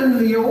prophet in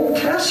the Old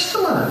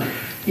Testament,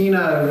 you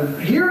know,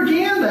 here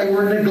again, they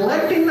were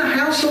neglecting the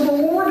house of the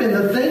Lord and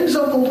the things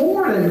of the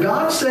Lord, and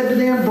God said to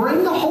them,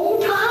 bring the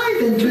whole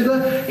tithe into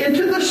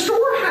the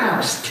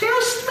storehouse.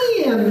 Test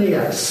me in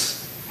this.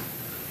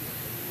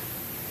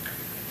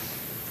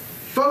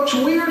 Folks,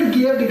 we are to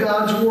give to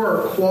God's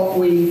work what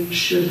we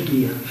should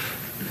give.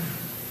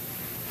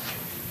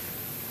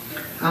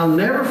 I'll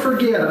never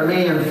forget a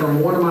man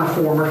from one of my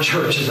former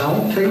churches. I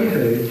won't tell you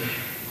who.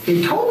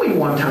 He told me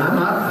one time,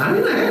 I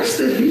didn't ask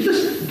this, he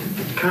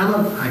just kind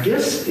of, I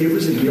guess it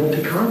was a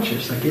guilty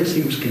conscience. I guess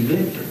he was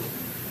convicted.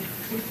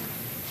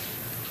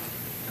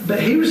 But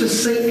he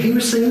was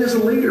seen as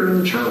a leader in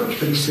the church.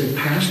 But he said,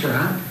 Pastor,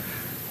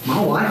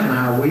 my wife and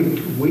I,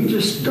 we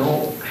just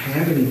don't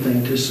have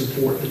anything to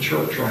support the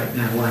church right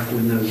now like we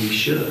know we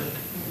should.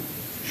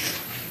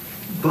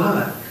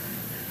 But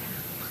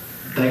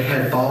they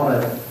had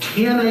bought a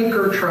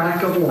 10-acre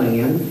tract of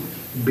land,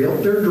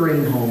 built their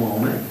dream home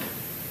on it.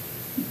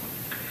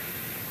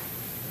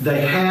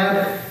 They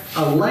had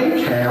a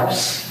lake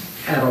house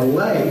at a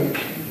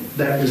lake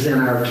that was in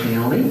our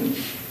county.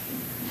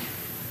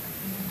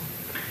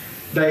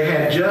 They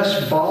had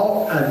just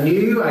bought a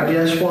new, I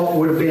guess what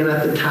would have been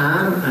at the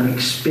time, an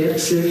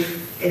expensive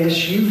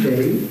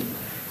SUV.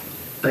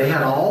 They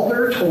had all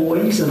their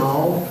toys and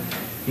all.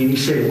 And he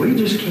said, we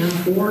just can't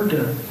afford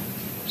to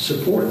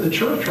support the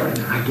church right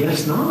now. I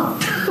guess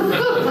not.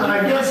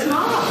 I guess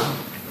not.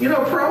 You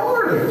know,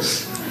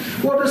 priorities.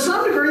 Well, to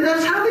some degree,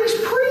 that's how these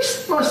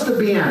priests must have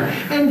been.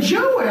 And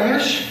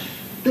Joash,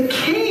 the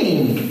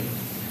king,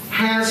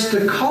 has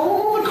to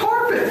call on the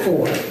carpet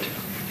for it.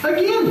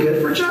 Again,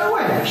 good for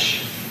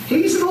Joash.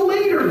 He's the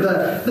leader,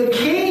 the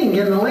king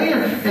in the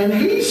land, and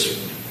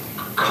he's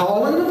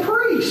calling the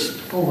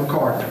priest on the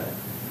carpet.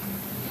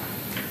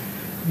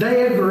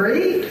 They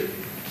agreed.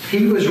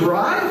 He was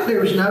right.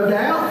 There was no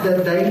doubt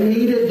that they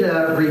needed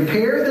to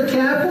repair the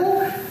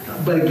temple.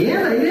 But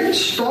again, they didn't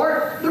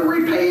start the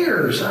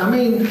repairs. I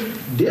mean,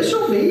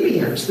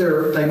 disobedience.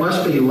 They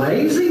must be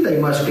lazy. They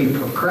must be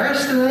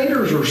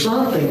procrastinators or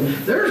something.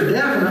 There's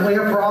definitely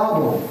a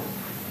problem.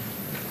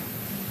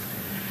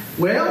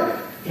 Well,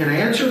 in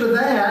answer to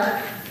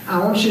that, I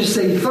want you to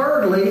see,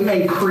 thirdly,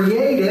 a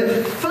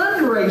creative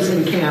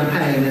fundraising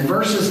campaign in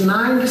verses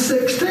 9 to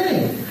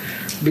 16.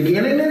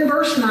 Beginning in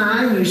verse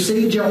 9, you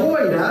see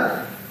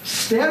Jehoiada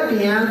step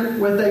in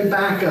with a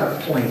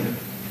backup plan.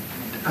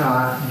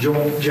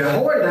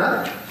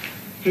 Jehoiada,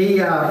 he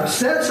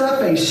sets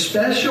up a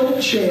special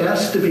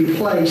chest to be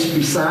placed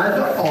beside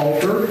the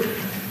altar,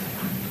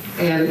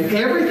 and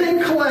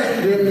everything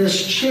collected in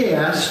this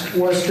chest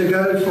was to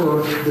go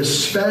for the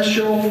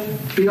special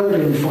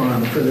building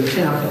fund for the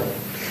temple.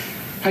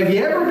 Have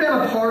you ever been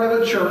a part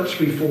of a church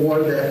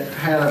before that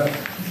had a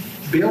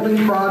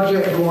building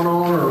project going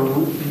on or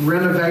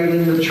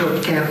renovating the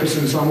church campus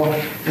and so on,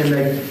 and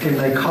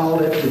they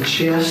called it the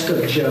Chest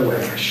of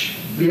Joash?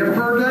 Have you ever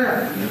heard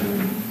that?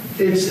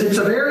 It's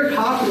a very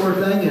popular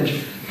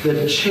thing,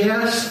 the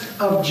Chest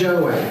of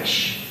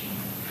Joash,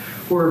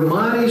 where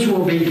monies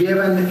will be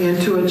given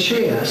into a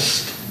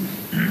chest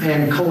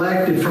and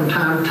collected from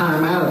time to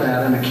time out of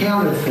that and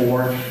accounted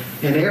for,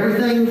 and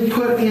everything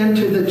put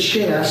into the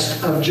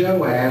chest of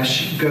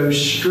Joash goes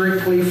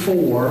strictly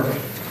for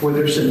whether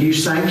there's a new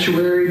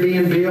sanctuary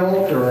being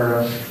built or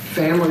a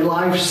family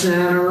life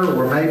center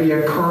or maybe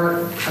a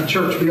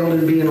church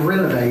building being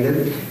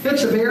renovated.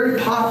 It's a very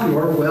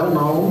popular,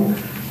 well-known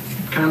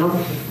kind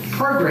of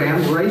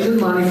program raising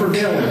money for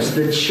buildings.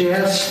 The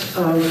Chest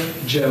of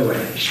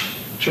Joash.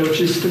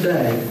 Churches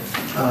today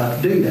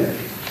do that.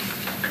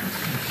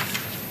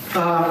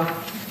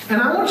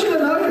 And I want you to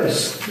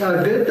notice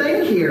a good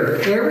thing here.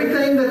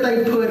 Everything that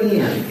they put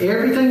in,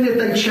 everything that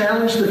they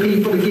challenged the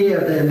people to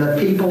give, and the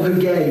people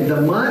who gave, the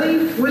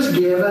money was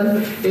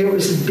given. It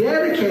was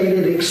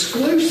dedicated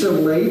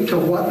exclusively to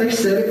what they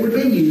said it would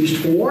be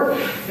used for.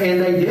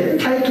 And they didn't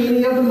take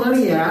any of the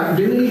money out and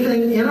do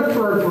anything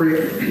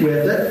inappropriate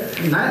with it.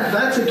 And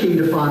that's a key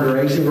to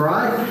fundraising,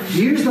 right?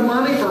 Use the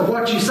money for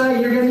what you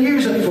say you're going to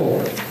use it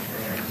for.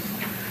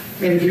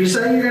 And if you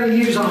say you're going to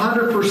use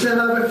 100%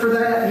 of it for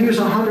that, use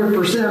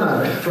 100%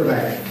 of it for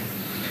that.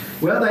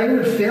 Well, they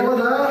would fill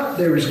it up.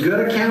 There was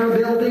good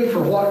accountability for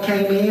what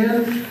came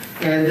in.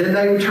 And then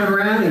they would turn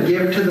around and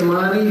give to the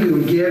money, who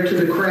would give to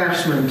the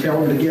craftsmen,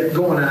 tell them to get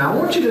going. And I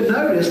want you to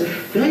notice,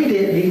 they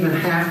didn't even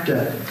have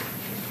to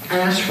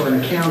ask for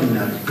an accounting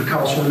note,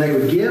 because when they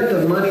would give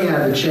the money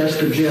out of the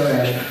chest of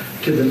Joash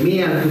to the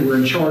men who were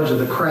in charge of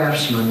the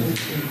craftsmen,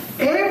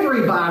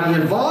 everybody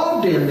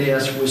involved in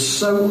this was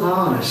so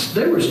honest.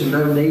 There was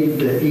no need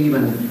to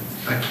even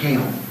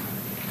account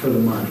for the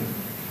money.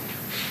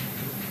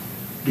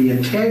 The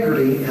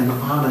integrity and the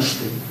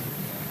honesty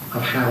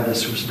of how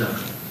this was done.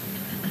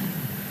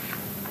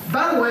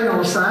 By the way, on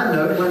a side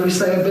note, let me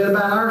say a bit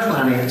about our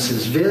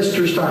finances.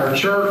 Visitors to our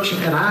church,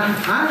 and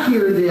I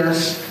hear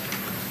this,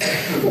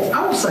 well,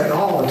 I won't say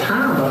all the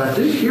time, but I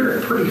do hear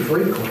it pretty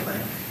frequently.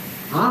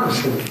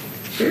 Honestly,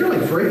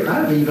 fairly frequently.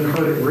 I've even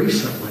heard it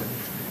recently.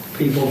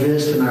 People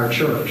visiting our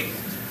church.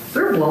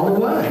 They're blown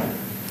away.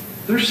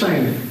 They're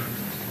saying,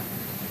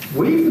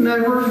 we've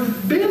never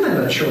been in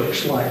a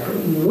church like that.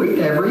 We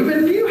never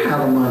even knew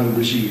how the money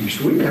was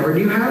used. We never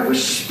knew how it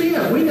was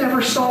spent. We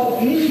never saw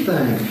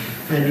anything.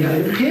 And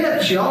in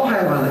Pitts, y'all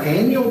have an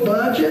annual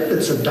budget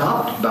that's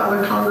adopted by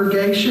the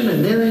congregation,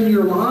 and then in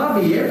your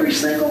lobby every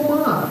single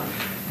month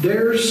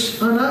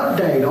there's an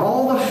update.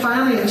 All the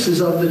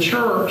finances of the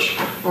church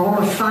are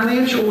on a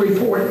financial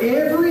report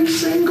every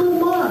single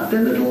month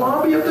in the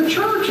lobby of the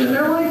church. And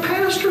they're like,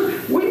 Pastor,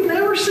 we've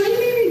never seen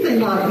anything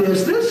like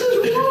this. This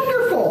is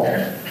wonderful.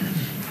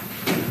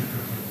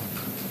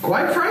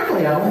 Quite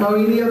frankly, I don't know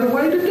any other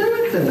way to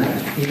do it than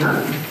that, you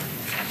know.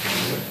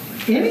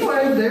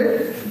 Anyway,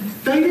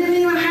 they didn't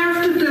even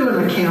have to do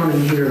an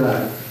accounting here,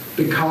 though,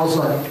 because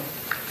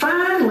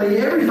finally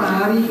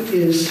everybody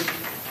is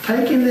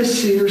taking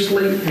this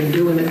seriously and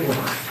doing it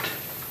right.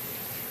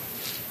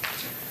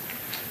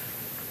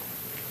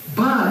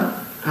 But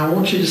I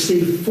want you to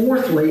see,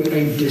 fourthly,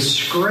 a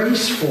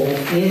disgraceful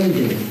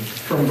ending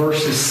from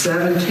verses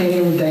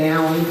 17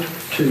 down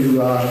to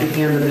the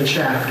end of the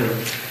chapter.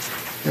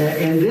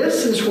 And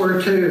this is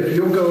where, too, if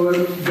you'll go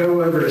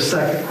over to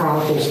 2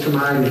 Chronicles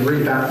tonight and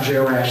read about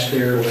Joash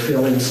there, it'll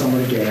fill in some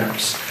of the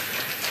gaps.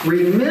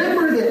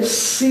 Remember that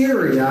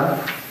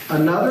Syria,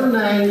 another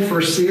name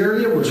for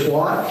Syria was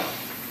what?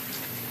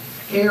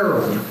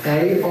 Aram,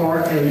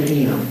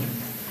 A-R-A-M.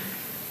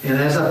 And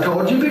as I've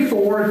told you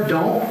before,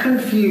 don't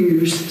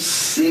confuse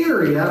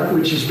Syria,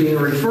 which is being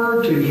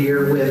referred to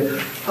here, with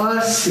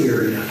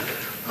Assyria.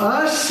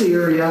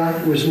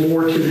 Assyria was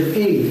more to the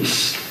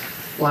east,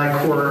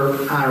 like where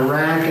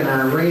Iraq and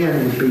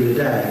Iran would be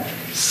today.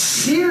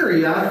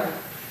 Syria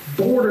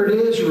bordered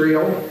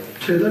Israel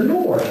to the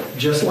north,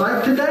 just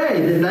like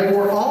today. And they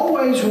were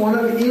always one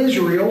of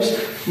Israel's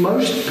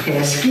most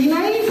pesky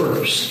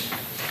neighbors.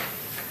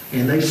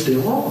 And they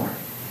still are.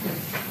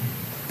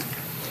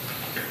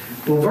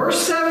 Well,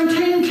 verse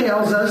 17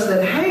 tells us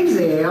that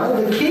Hazael,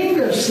 the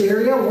king of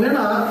Syria, went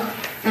up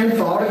and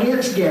fought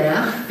against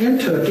Gath and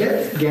took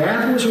it.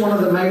 Gath was one of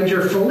the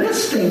major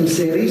Philistine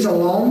cities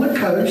along the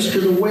coast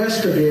to the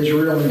west of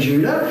Israel and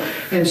Judah.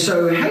 And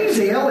so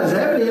Hazael has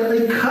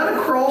evidently cut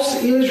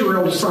across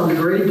Israel to some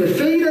degree,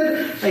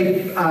 defeated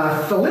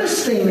a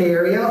Philistine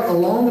area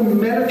along the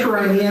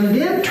Mediterranean,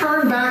 then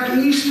turned back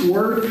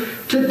eastward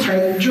to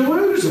take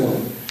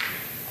Jerusalem.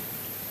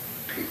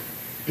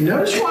 You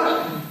notice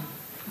what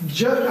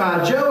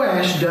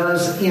Joash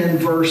does in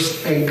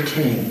verse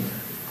 18.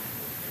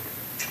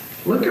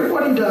 Look at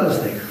what he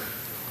does there.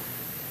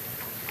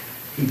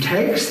 He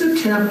takes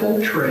the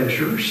temple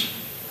treasures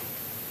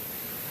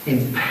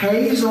and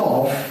pays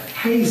off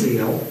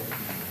Hazael,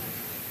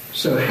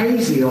 so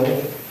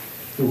Hazael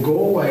will go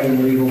away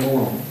and leave him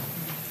alone.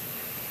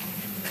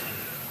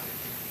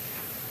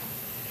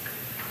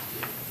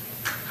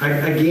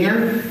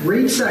 Again,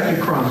 read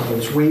 2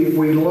 Chronicles. We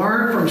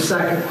learn from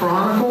 2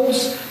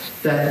 Chronicles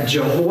that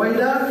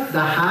Jehoiada,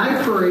 the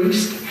high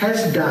priest,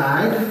 has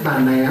died by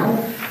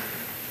now.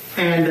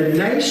 And the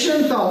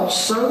nation thought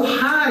so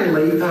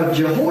highly of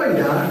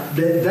Jehoiada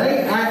that they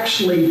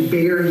actually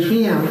buried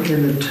him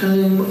in the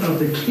tomb of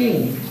the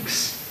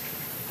kings.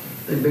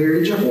 They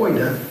buried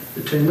Jehoiada,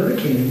 the tomb of the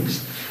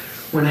kings.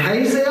 When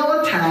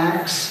Hazael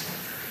attacks,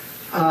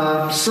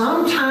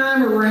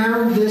 sometime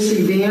around this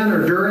event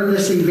or during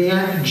this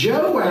event,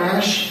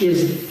 Joash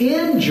is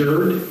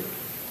injured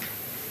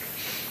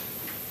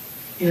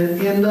in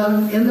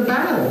the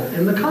battle,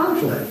 in the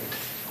conflict.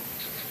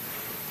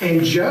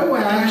 And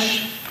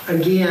Joash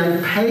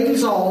again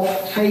pays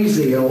off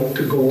Hazael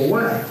to go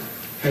away.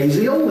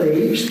 Hazael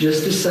leaves,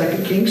 just as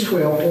 2 Kings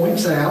 12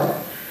 points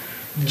out.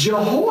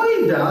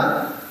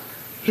 Jehoiada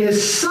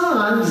His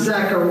son,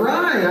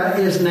 Zechariah,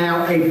 is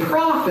now a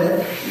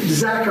prophet.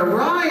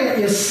 Zechariah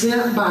is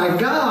sent by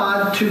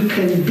God to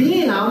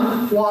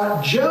condemn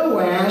what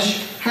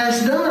Joash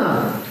has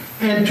done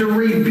and to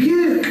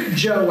rebuke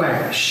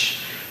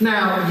Joash.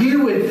 Now,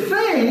 you would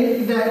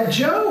think that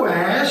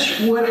Joash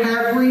would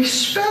have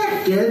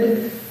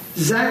respected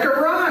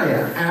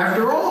Zechariah.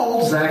 After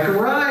all,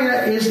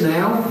 Zechariah is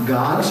now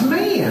God's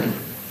man.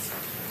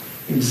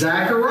 And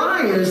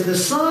Zechariah is the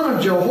son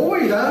of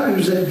Jehoiada,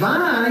 who's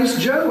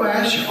advised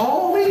Joash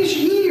all these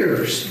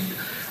years.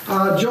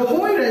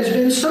 Jehoiada has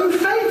been so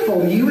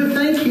faithful, you would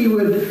think he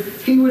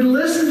would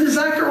listen to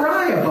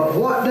Zechariah. But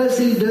what does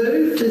he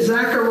do to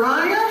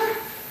Zechariah?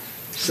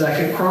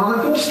 2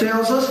 Chronicles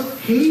tells us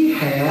he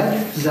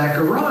had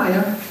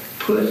Zechariah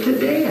put to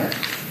death.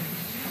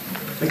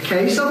 A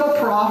case of a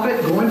prophet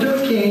going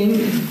to a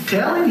king,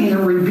 telling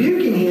him,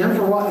 rebuking him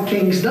for what the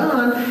king's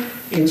done.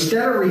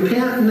 Instead of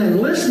repenting and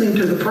listening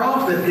to the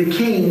prophet, the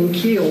king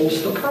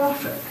kills the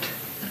prophet.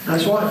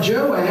 That's what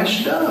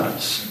Joash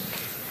does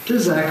to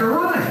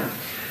Zechariah.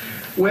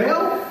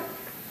 Well,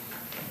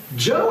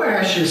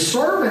 Joash's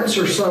servants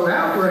are so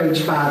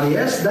outraged by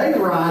this, they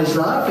rise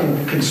up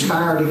and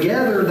conspire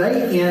together.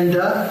 They end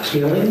up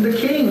killing the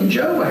king,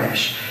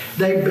 Joash.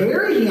 They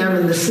bury him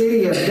in the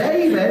city of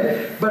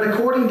David, but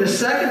according to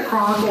 2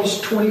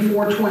 Chronicles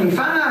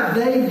 24:25,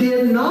 they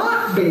did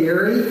not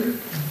bury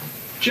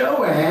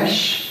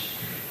Joash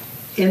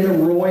in the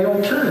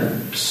royal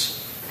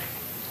tombs.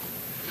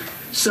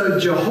 So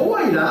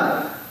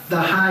Jehoiada,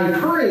 the high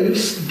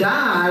priest,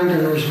 died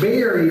and was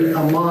buried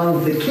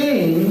among the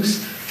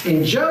kings,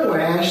 and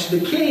Joash, the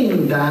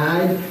king,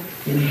 died,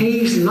 and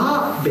he's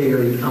not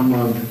buried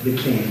among the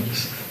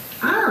kings.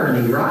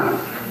 Irony, right?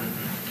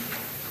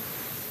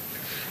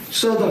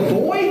 So the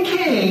boy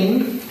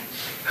king,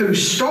 who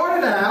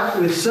started out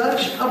with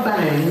such a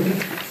bang,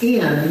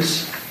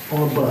 ends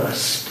on a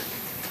bust.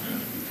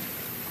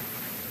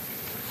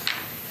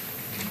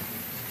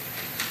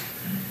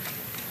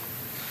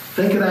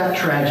 Think of that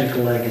tragic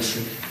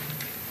legacy.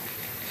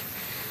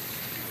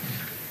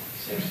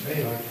 Seems to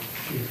me like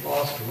he's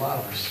lost a lot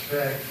of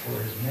respect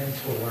for his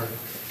mentor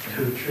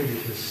who treated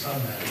his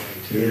son that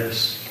way too.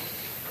 Yes.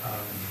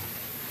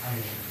 I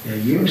mean, Yeah,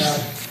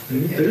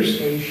 the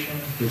education,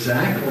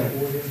 exactly.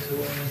 poured into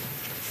him,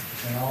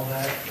 and all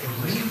that,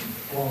 it was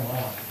just blown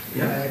off.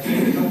 Yeah. I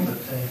can't help but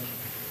think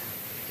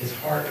his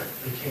heart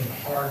became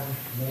hardened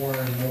more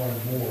and more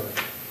and more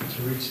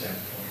to reach that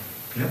point.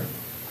 Yep.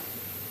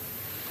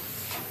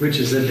 Which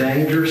is a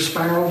dangerous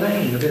spiral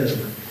downward,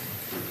 isn't it?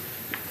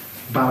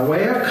 By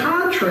way of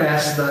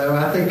contrast, though,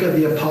 I think of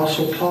the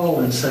Apostle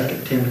Paul in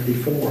 2 Timothy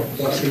 4.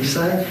 What's he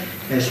say?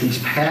 As he's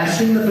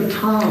passing the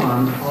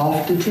baton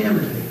off to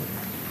Timothy.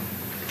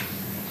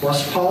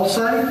 What's Paul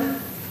say?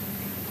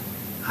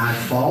 I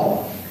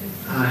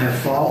have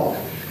fought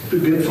the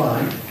good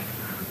fight.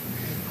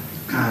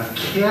 I've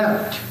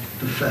kept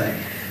the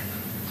faith.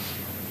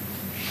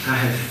 I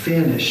have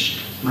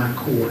finished my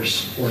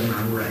course or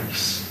my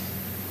race.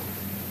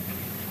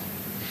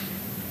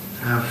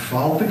 I've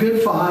fought the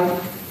good fight.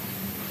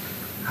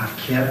 I've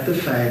kept the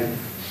faith.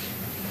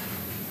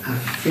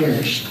 I've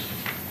finished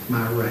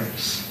my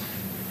race.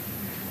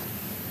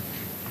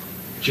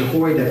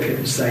 Jehoiada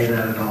couldn't say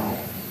that at all.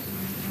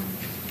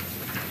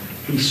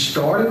 He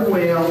started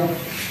well,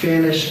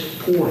 finished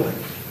poorly.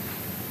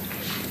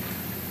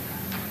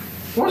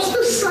 What's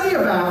this say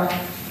about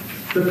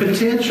the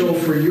potential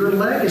for your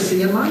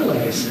legacy and my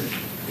legacy?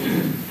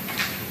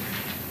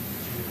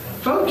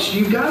 Folks,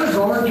 you've got to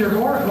guard your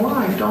heart and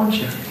life, don't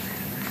you?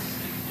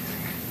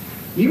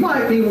 You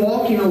might be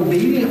walking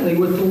obediently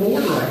with the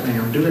Lord right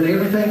now, doing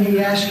everything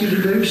He asks you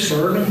to do,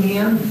 serving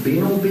Him,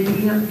 being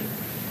obedient.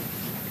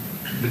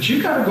 But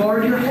you've got to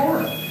guard your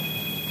heart.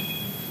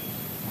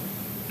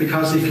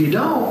 Because if you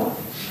don't,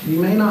 you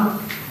may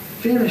not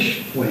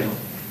finish well.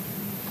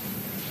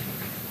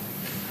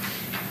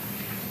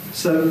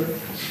 So,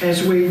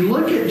 as we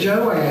look at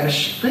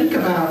Joash, think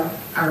about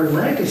our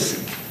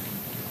legacy.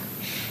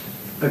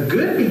 A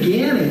good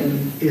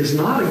beginning is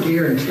not a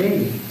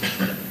guarantee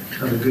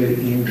of a good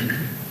ending.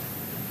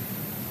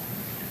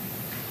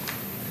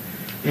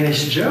 And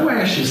it's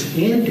Joash's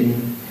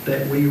ending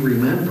that we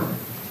remember.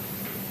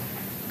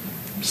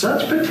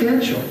 Such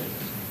potential,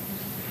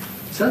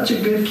 such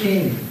a good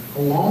king,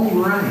 a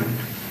long reign,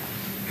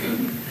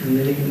 and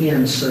then it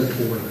ends so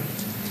poorly.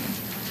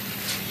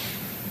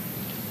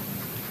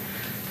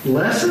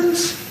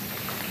 Lessons?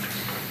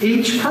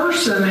 Each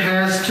person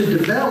has to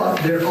develop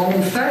their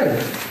own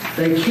faith.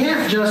 They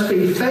can't just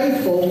be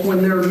faithful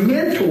when their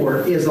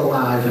mentor is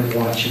alive and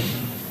watching.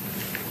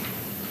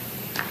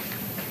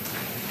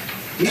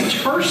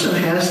 Each person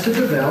has to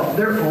develop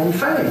their own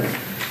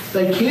faith.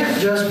 They can't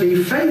just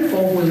be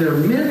faithful when their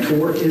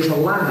mentor is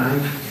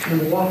alive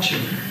and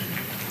watching.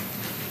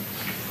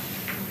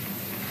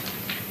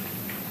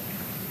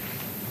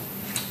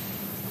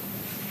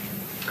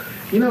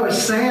 You know,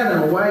 it's sad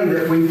in a way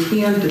that we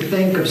tend to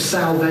think of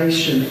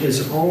salvation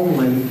as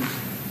only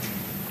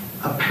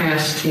a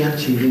past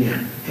tense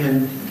event.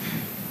 And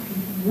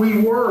we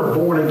were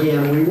born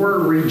again, we were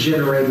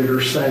regenerated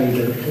or saved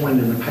at a point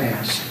in the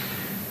past.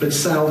 But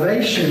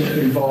salvation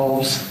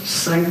involves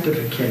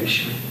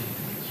sanctification.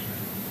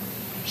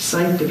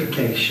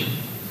 Sanctification.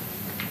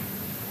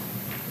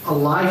 A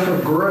life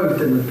of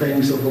growth in the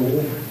things of the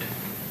Lord.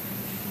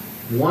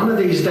 One of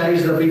these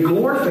days there'll be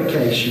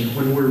glorification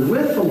when we're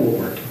with the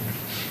Lord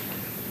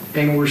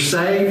and we're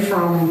saved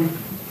from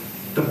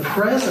the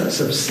presence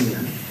of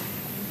sin.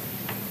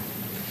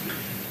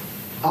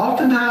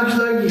 Oftentimes,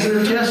 though, you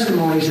hear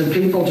testimonies and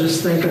people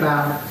just think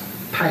about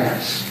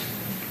past.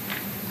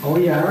 Oh,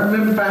 yeah, I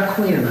remember back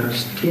when I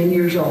was 10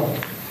 years old.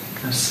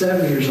 I was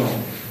 7 years old.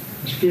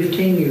 I was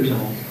 15 years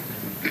old.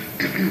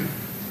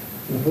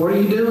 Well, what are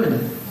you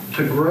doing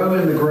to grow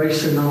in the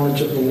grace and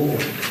knowledge of the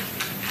Lord?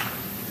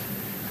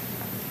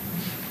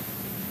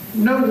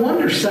 No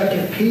wonder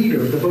 2 Peter,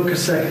 the book of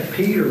 2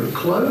 Peter,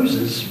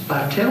 closes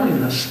by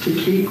telling us to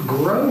keep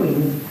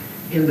growing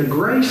in the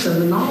grace and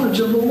the knowledge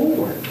of the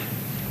Lord.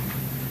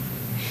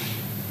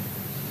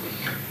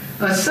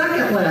 A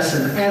second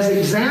lesson, as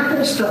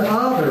examples to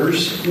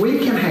others, we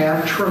can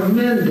have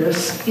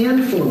tremendous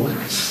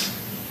influence.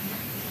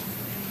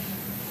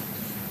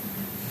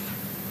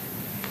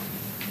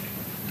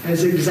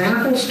 As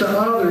examples to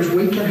others,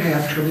 we can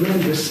have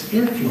tremendous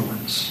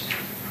influence.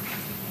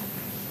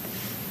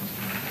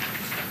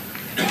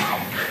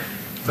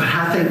 But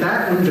I think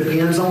that one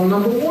depends on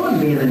number one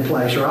being in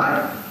place,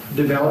 right?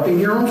 Developing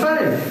your own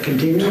faith,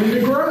 continuing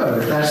to grow.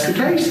 If that's the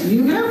case,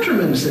 you can have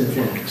tremendous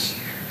influence.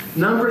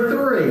 Number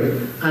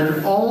three,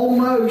 an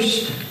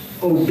almost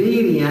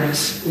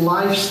obedience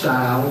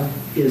lifestyle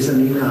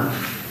isn't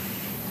enough.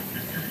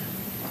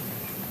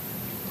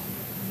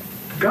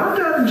 God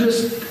doesn't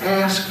just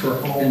ask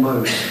for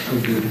almost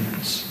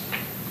obedience.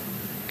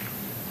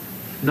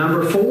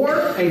 Number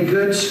four, a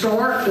good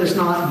start does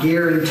not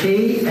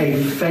guarantee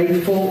a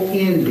faithful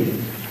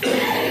ending.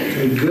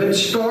 A good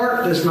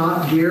start does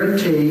not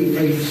guarantee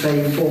a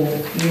faithful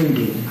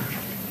ending.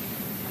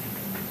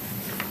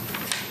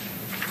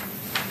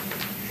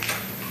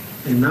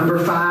 And number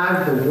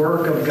five, the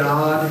work of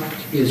God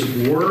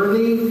is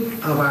worthy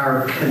of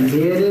our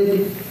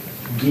committed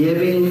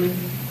giving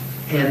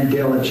and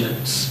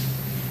diligence.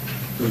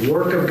 The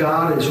work of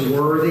God is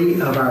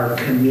worthy of our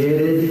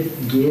committed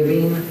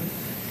giving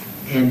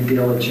and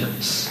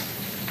diligence.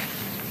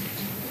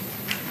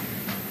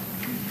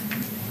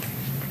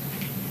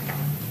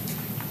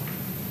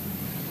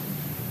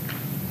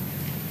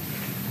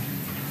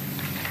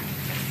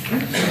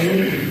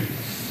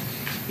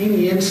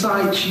 Any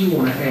insights you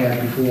want to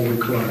add before we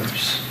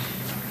close?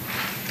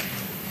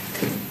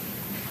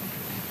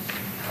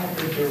 I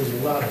think there was a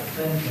lot of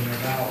thinking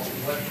about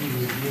what he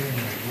was giving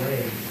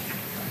away.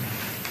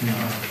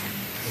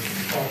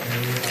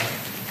 Talking about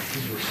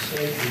these were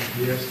sacred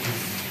gifts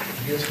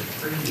of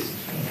previous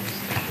kings,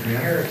 their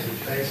heritage,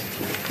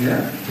 basically.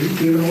 Yeah, he's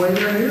giving away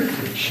their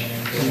heritage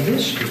and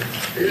history.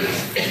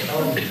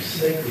 All these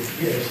sacred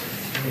gifts,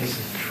 and he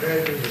says,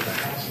 treasures of the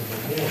house of the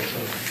Lord. So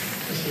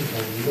this is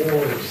the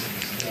Lord's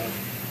stuff.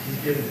 He's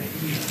giving the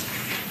heathen.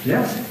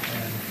 Yes.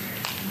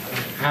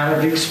 And, out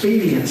of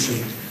expediency.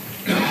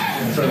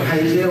 So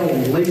Hazel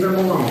will leave him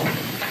alone.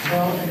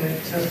 well, and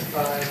it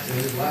testifies to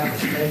his lack of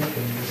faith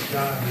in this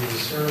God who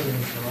was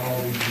serving for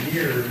all these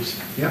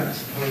years, Yep.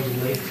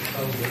 supposedly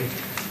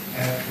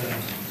at the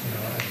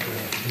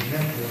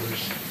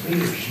mentor's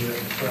leadership.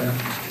 But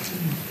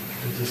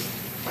it just,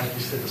 like you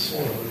said, the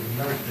soil, there's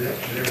no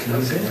depth there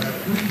whatsoever.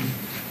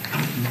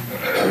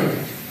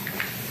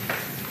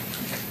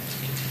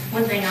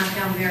 One thing I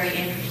found very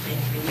interesting,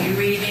 when you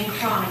read in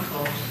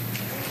Chronicles,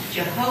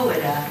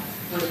 Jehoiada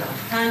was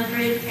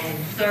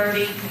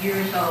 130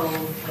 years old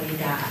when he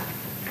died.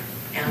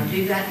 Now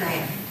do that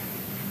math.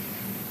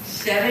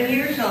 7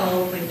 years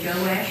old when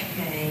Joash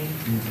came,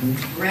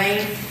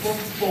 reigned for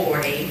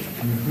 40.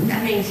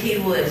 That means he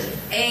was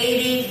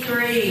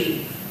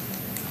 83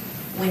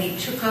 when he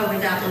took over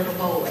that little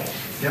boy.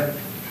 Yep.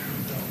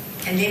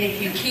 And then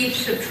if you keep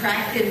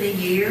subtracting the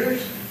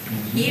years,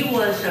 he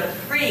was a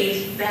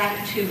priest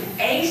back to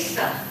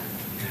Asa.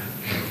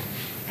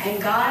 And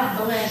God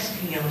blessed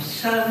him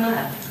so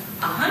much.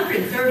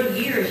 130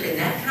 years in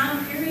that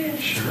time period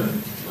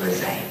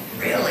was a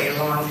really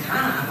long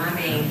time. I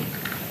mean,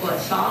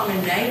 Solomon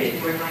and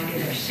David were like in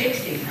their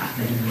 60s, I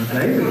think.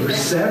 David was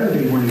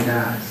 70 when he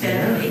died.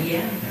 70,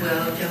 yeah.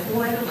 Well,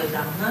 Jehoiada was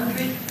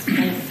 130.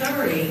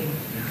 And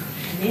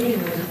then he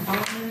was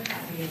honored by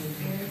being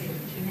buried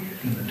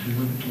in the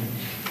tomb of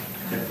kings.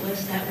 God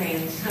bless that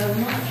man so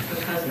much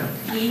because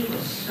he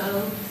was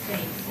so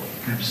faithful.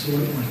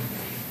 Absolutely.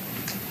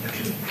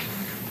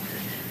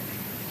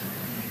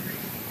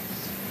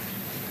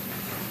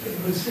 It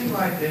would seem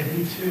like that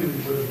he too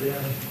would have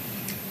been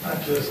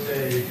not just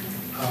a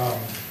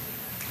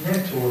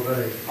mentor, but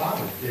a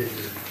father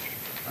figure.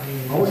 I mean,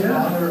 his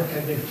father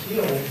had been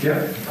killed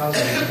because of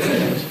his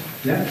business.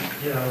 Yeah.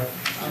 You know,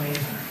 I mean.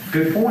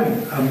 Good point.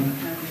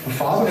 A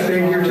father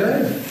figure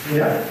too.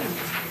 Yeah.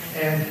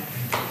 And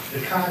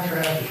the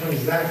contrast between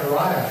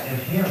Zechariah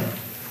and him,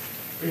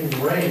 being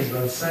raised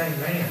by the same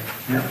man,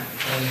 Yeah.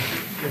 and,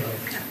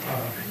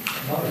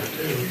 mother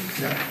too,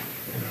 Yeah.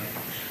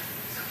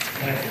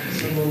 have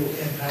some little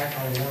impact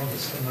on one, but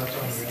so much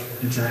on the other.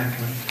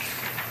 Exactly.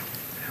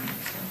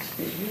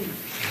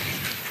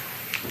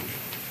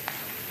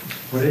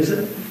 What is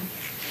it?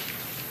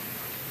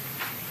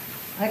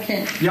 I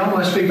can't. Y'all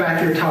must be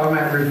back here talking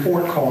about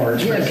report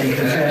cards, Yes. making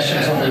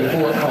confessions on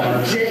report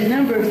cards. The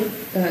number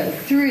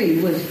 3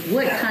 was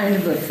what kind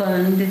of a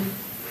fund?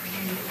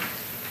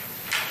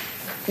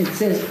 It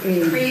says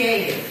a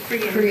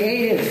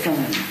creative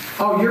fund.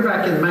 Oh, you're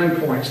back in the main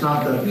points,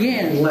 not the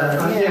Yes.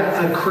 letter.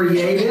 Yeah, a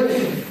creative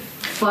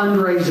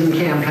fundraising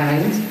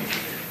campaign.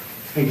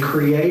 A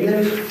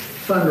creative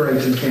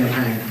fundraising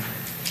campaign.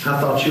 I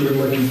thought you were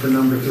looking for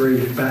number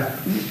 3, back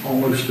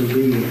almost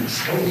obedience.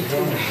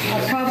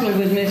 I probably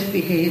was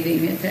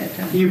misbehaving at that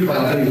time. You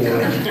probably were.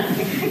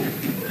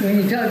 When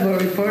you talk about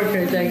report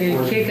cards, I get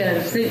a kick out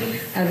of it.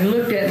 I've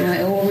looked at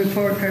my old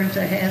report cards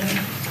I have,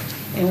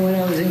 and when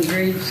I was in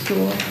grade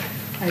school,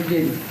 I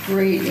did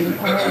great in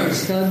all the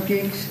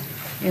subjects.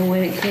 And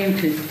when it came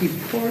to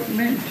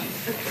deportment,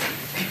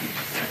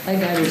 I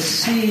got a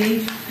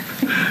C.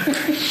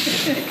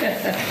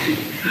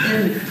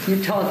 And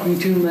you're talking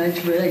too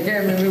much, but I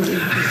can't remember. You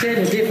said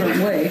a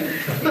different way,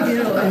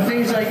 and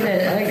things like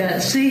that. I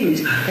got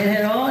C's and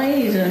had all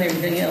A's on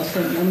everything else.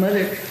 But my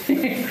mother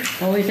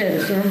always had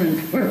a sermon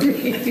for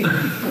me.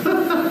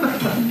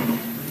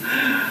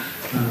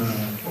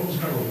 What was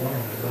number 1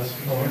 on the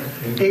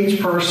list? Each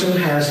person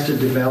has to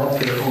develop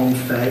their own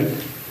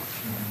faith.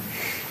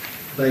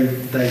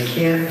 They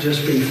can't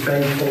just be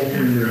faithful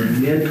when their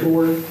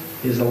mentor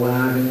is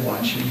alive and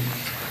watching.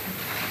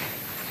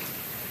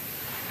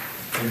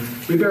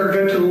 We better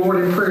go to the Lord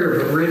in prayer,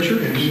 but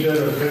Richard? Instead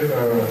of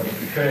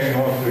paying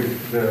off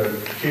the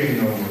king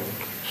of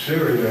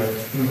Syria,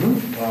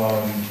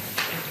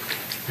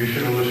 you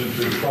should have listened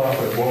to the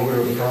prophet. What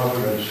would the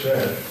prophet have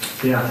said?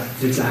 Yeah,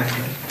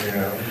 exactly.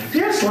 Yeah.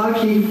 Yeah, it's like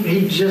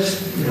he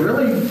just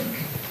really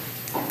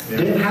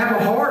didn't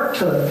have a heart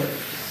to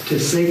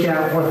seek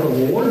out what the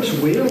Lord's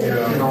will,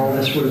 and all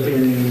this would have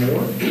been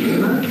anymore.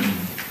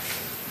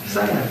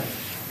 Sad.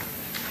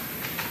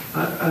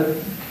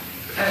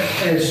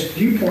 As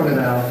you pointed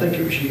out, I think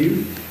it was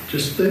you,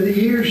 just through the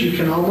years, you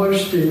can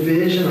almost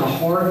envision a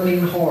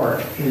hardening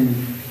heart in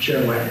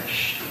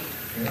Joash.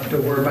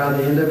 To where by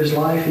the end of his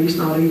life, he's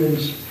not even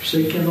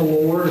seeking the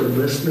Lord or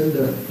listening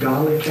to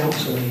godly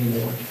counsel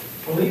anymore.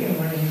 Well, even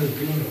when he was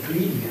being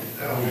obedient,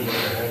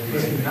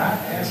 was he not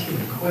asking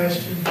the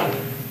question,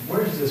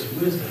 where's this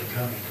wisdom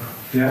coming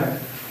from? Yeah.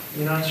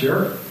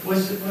 Sure.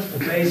 What's the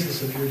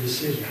basis of your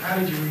decision? How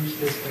did you reach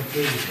this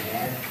conclusion,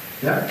 Dad?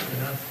 Yeah.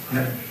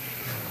 Yeah.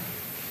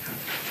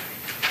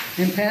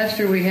 And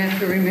Pastor, we have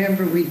to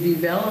remember we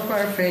develop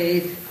our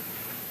faith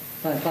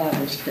by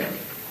Bible study.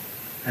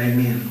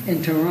 Amen.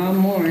 And tomorrow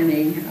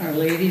morning, Our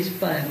Lady's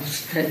Bible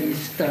study is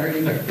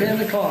starting at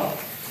 10 o'clock.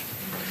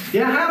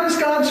 Yeah, how does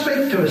God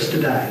speak to us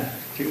today?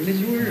 Through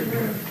His Word.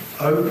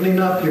 Opening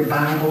up your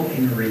Bible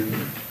and reading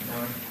it.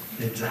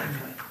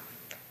 Exactly.